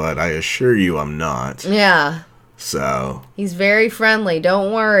off, but I assure you I'm not. Yeah. So. He's very friendly.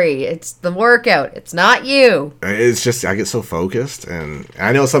 Don't worry. It's the workout. It's not you. It's just, I get so focused. And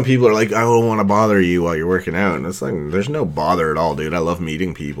I know some people are like, I don't want to bother you while you're working out. And it's like, there's no bother at all, dude. I love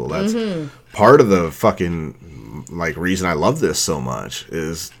meeting people. That's part of the fucking, like, reason I love this so much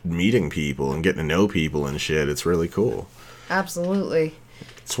is meeting people and getting to know people and shit. It's really cool. Absolutely.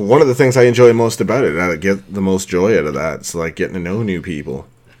 It's one of the things I enjoy most about it. I get the most joy out of that. It's like getting to know new people.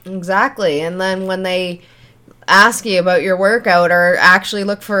 Exactly. And then when they ask you about your workout or actually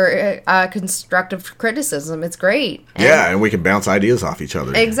look for constructive criticism. It's great. And we can bounce ideas off each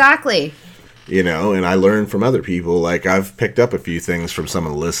other. Exactly. You know, and I learn from other people. Like, I've picked up a few things from some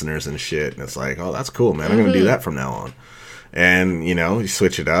of the listeners and shit, and it's like, oh, that's cool, man. I'm going to do that from now on. And, you know, you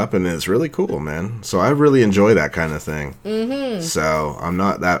switch it up, and it's really cool, man. So I really enjoy that kind of thing. So I'm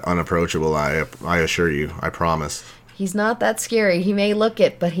not that unapproachable, I assure you. I promise. He's not that scary. He may look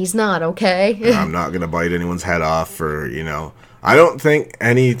it, but he's not, okay? I'm not going to bite anyone's head off for, you know... I don't think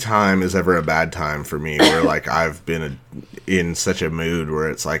any time is ever a bad time for me where, like, I've been in such a mood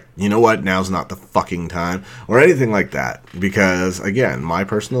where it's like, you know what, now's not the fucking time, or anything like that. Because, again, my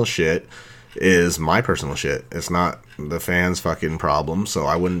personal shit is my personal shit. It's not the fans' fucking problem, so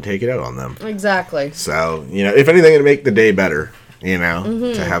I wouldn't take it out on them. Exactly. So, you know, if anything, it'd make the day better, you know,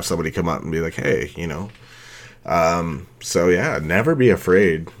 to have somebody come up and be like, hey, you know. So, yeah, never be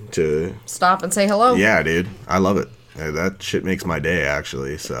afraid to... Stop and say hello. Yeah, dude. I love it. That shit makes my day,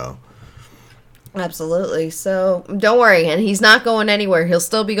 actually, so... Absolutely. So, don't worry. And he's not going anywhere. He'll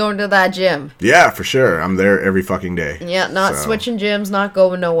still be going to that gym. Yeah, for sure. I'm there every fucking day. Yeah, not switching gyms, not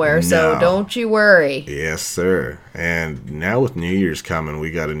going nowhere. No. So, don't you worry. Yes, sir. And now with New Year's coming,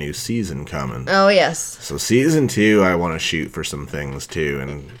 we got a new season coming. Oh, yes. So, season 2, I want to shoot for some things, too,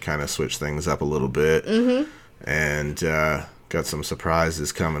 and kind of switch things up a little bit. And, got some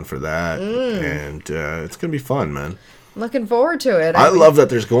surprises coming for that, and it's going to be fun, man. Looking forward to it. I love that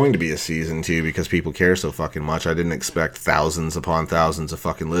there's going to be a season 2 because people care so fucking much. I didn't expect thousands upon thousands of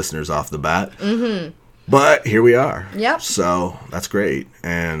fucking listeners off the bat. But here we are. Yep. So that's great,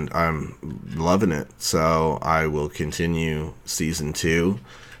 and I'm loving it. So I will continue season 2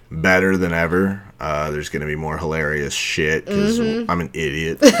 better than ever. There's going to be more hilarious shit because I'm an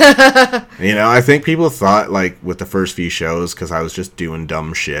idiot. You know, I think people thought, like, with the first few shows, because I was just doing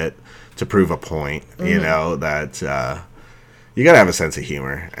dumb shit to prove a point, you know, that you got to have a sense of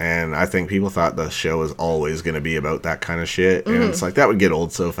humor. And I think people thought the show was always going to be about that kind of shit. And it's like, that would get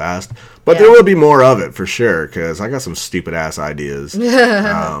old so fast. But there will be more of it, for sure, because I got some stupid-ass ideas.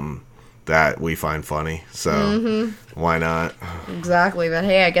 That we find funny, so why not? Exactly, but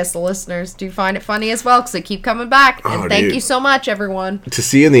hey, I guess the listeners do find it funny as well because they keep coming back, and thank you so much, everyone. To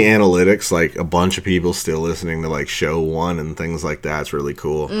see in the analytics, like, a bunch of people still listening to, like, show 1 and things like that's really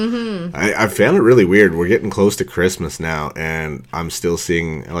cool. I found it really weird. We're getting close to Christmas now, and I'm still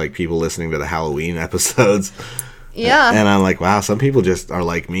seeing, like, people listening to the Halloween episodes. Yeah. And I'm like, wow, some people just are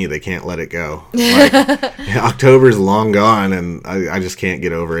like me. They can't let it go. Like, October's long gone, and I just can't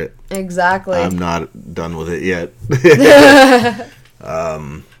get over it. Exactly. I'm not done with it yet. But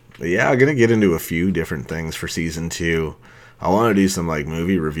yeah, I'm going to get into a few different things for season 2. I want to do some, like,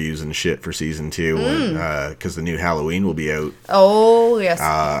 movie reviews and shit for season 2 because the new Halloween will be out. Oh, yes.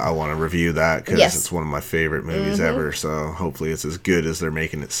 I want to review that because it's one of my favorite movies ever. So hopefully it's as good as they're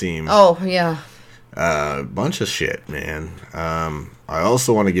making it seem. Oh, yeah. Bunch of shit, man. I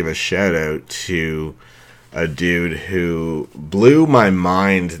also want to give a shout out to a dude who blew my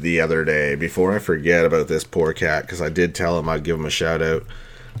mind the other day. Before I forget about this poor cat, because I did tell him I'd give him a shout out.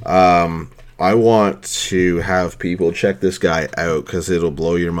 I want to have people check this guy out because it'll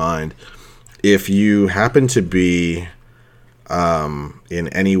blow your mind. If you happen to be in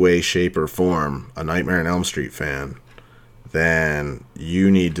any way, shape, or form a Nightmare on Elm Street fan, then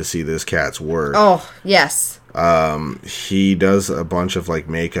you need to see this cat's work. Oh, yes. He does a bunch of, like,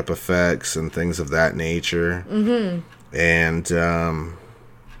 makeup effects and things of that nature. And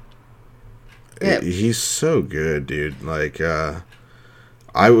he's so good, dude. Like,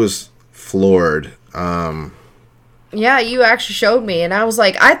 I was floored. Yeah, you actually showed me, and I was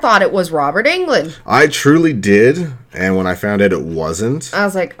like, I thought it was Robert Englund. I truly did, and when I found out it wasn't, I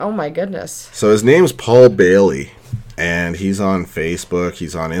was like, oh my goodness. So his name's Paul Bailey. And he's on Facebook.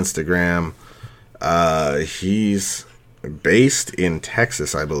 He's on Instagram. He's based in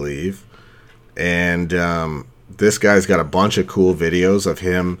Texas, I believe. And this guy's got a bunch of cool videos of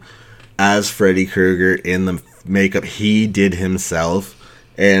him as Freddy Krueger in the makeup he did himself.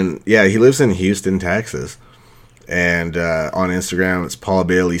 And, yeah, he lives in Houston, Texas. And on Instagram, it's Paul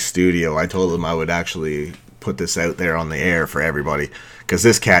Bailey Studio. I told him I would actually put this out there on the air for everybody. Because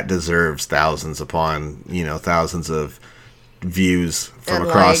this cat deserves thousands upon, thousands of views from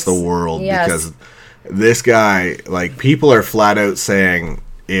across the world. Yes. Because this guy, like, people are flat out saying,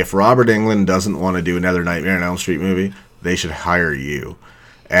 if Robert Englund doesn't want to do another Nightmare on Elm Street movie, they should hire you.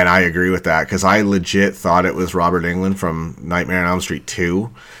 And I agree with that, because I legit thought it was Robert Englund from Nightmare on Elm Street 2.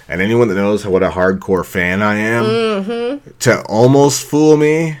 And anyone that knows what a hardcore fan I am, to almost fool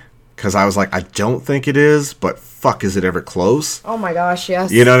me, because I was like, I don't think it is, but fuck, is it ever close? Oh my gosh,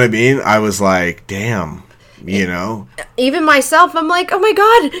 yes. You know what I mean? I was like, damn. you know? Even myself, I'm like, oh my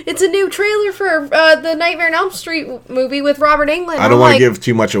god, it's a new trailer for the Nightmare on Elm Street movie with Robert Englund. I don't want to give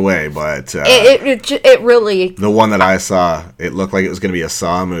too much away, but... it really... The one that I saw, it looked like it was going to be a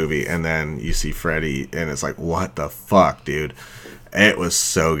Saw movie, and then you see Freddy, and it's like, what the fuck, dude? It was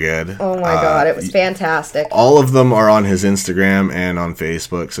so good. Oh my god, it was fantastic. All of them are on his Instagram and on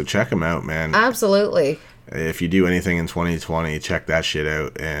Facebook, so check them out, man. Absolutely. If you do anything in 2020, check that shit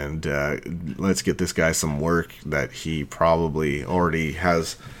out, and let's get this guy some work that he probably already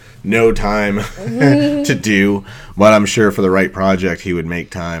has no time to do, but I'm sure for the right project he would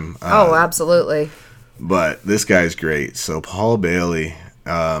make time. Absolutely. But this guy's great. So Paul Bailey,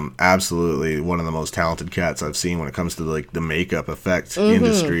 absolutely one of the most talented cats I've seen when it comes to like the makeup effects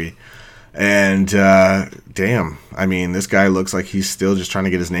industry. And damn, I mean, this guy looks like he's still just trying to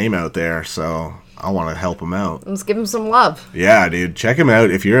get his name out there, so I want to help him out. Let's give him some love. Yeah, dude, check him out.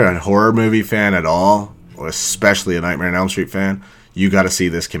 If you're a horror movie fan at all, or especially a Nightmare on Elm Street fan, you got to see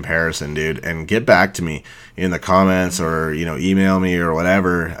this comparison, dude, and get back to me in the comments, or email me or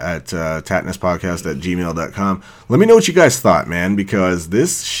whatever at tatnispodcast@gmail.com. Let me know what you guys thought, man, because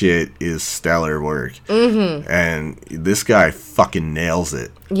this shit is stellar work, and this guy fucking nails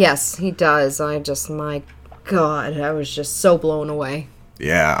it. Yes, he does. My god, I was just so blown away.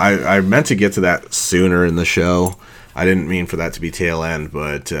 Yeah, I meant to get to that sooner in the show. I didn't mean for that to be tail end,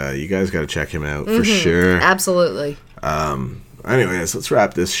 but you guys got to check him out for sure. Absolutely. Anyways, let's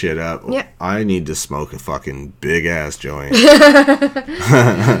wrap this shit up. Yeah. I need to smoke a fucking big ass joint.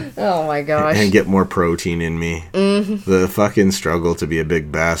 Oh my gosh. And get more protein in me. The fucking struggle to be a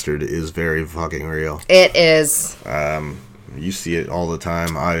big bastard is very fucking real. It is. You see it all the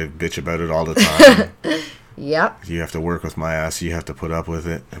time. I bitch about it all the time. Yep. You have to work with my ass. You have to put up with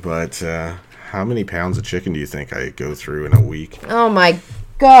it. But how many pounds of chicken do you think I go through in a week? Oh my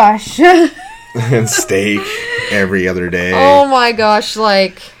gosh. And steak every other day. Oh my gosh,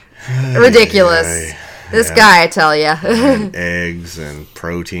 like ridiculous. This guy, I tell you. And eggs and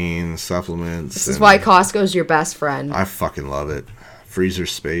protein supplements. This is why Costco's your best friend. I fucking love it. Freezer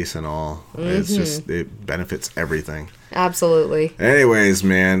space and all. It's just, it benefits everything. Absolutely. Anyways,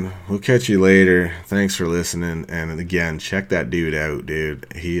 man, we'll catch you later. Thanks for listening. And again, check that dude out, dude.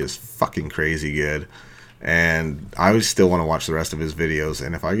 He is fucking crazy good. And I would still want to watch the rest of his videos.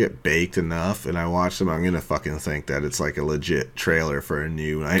 And if I get baked enough and I watch them, I'm going to fucking think that it's like a legit trailer for a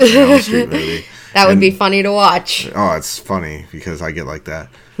new Nightmare on Elm Street movie. That would be funny to watch. Oh, it's funny because I get like that.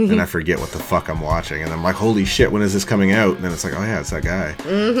 And I forget what the fuck I'm watching. And I'm like, holy shit, when is this coming out? And then it's like, oh yeah, it's that guy.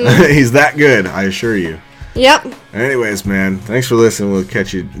 He's that good, I assure you. Yep. Anyways, man, thanks for listening. We'll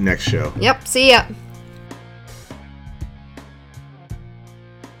catch you next show. Yep. See ya.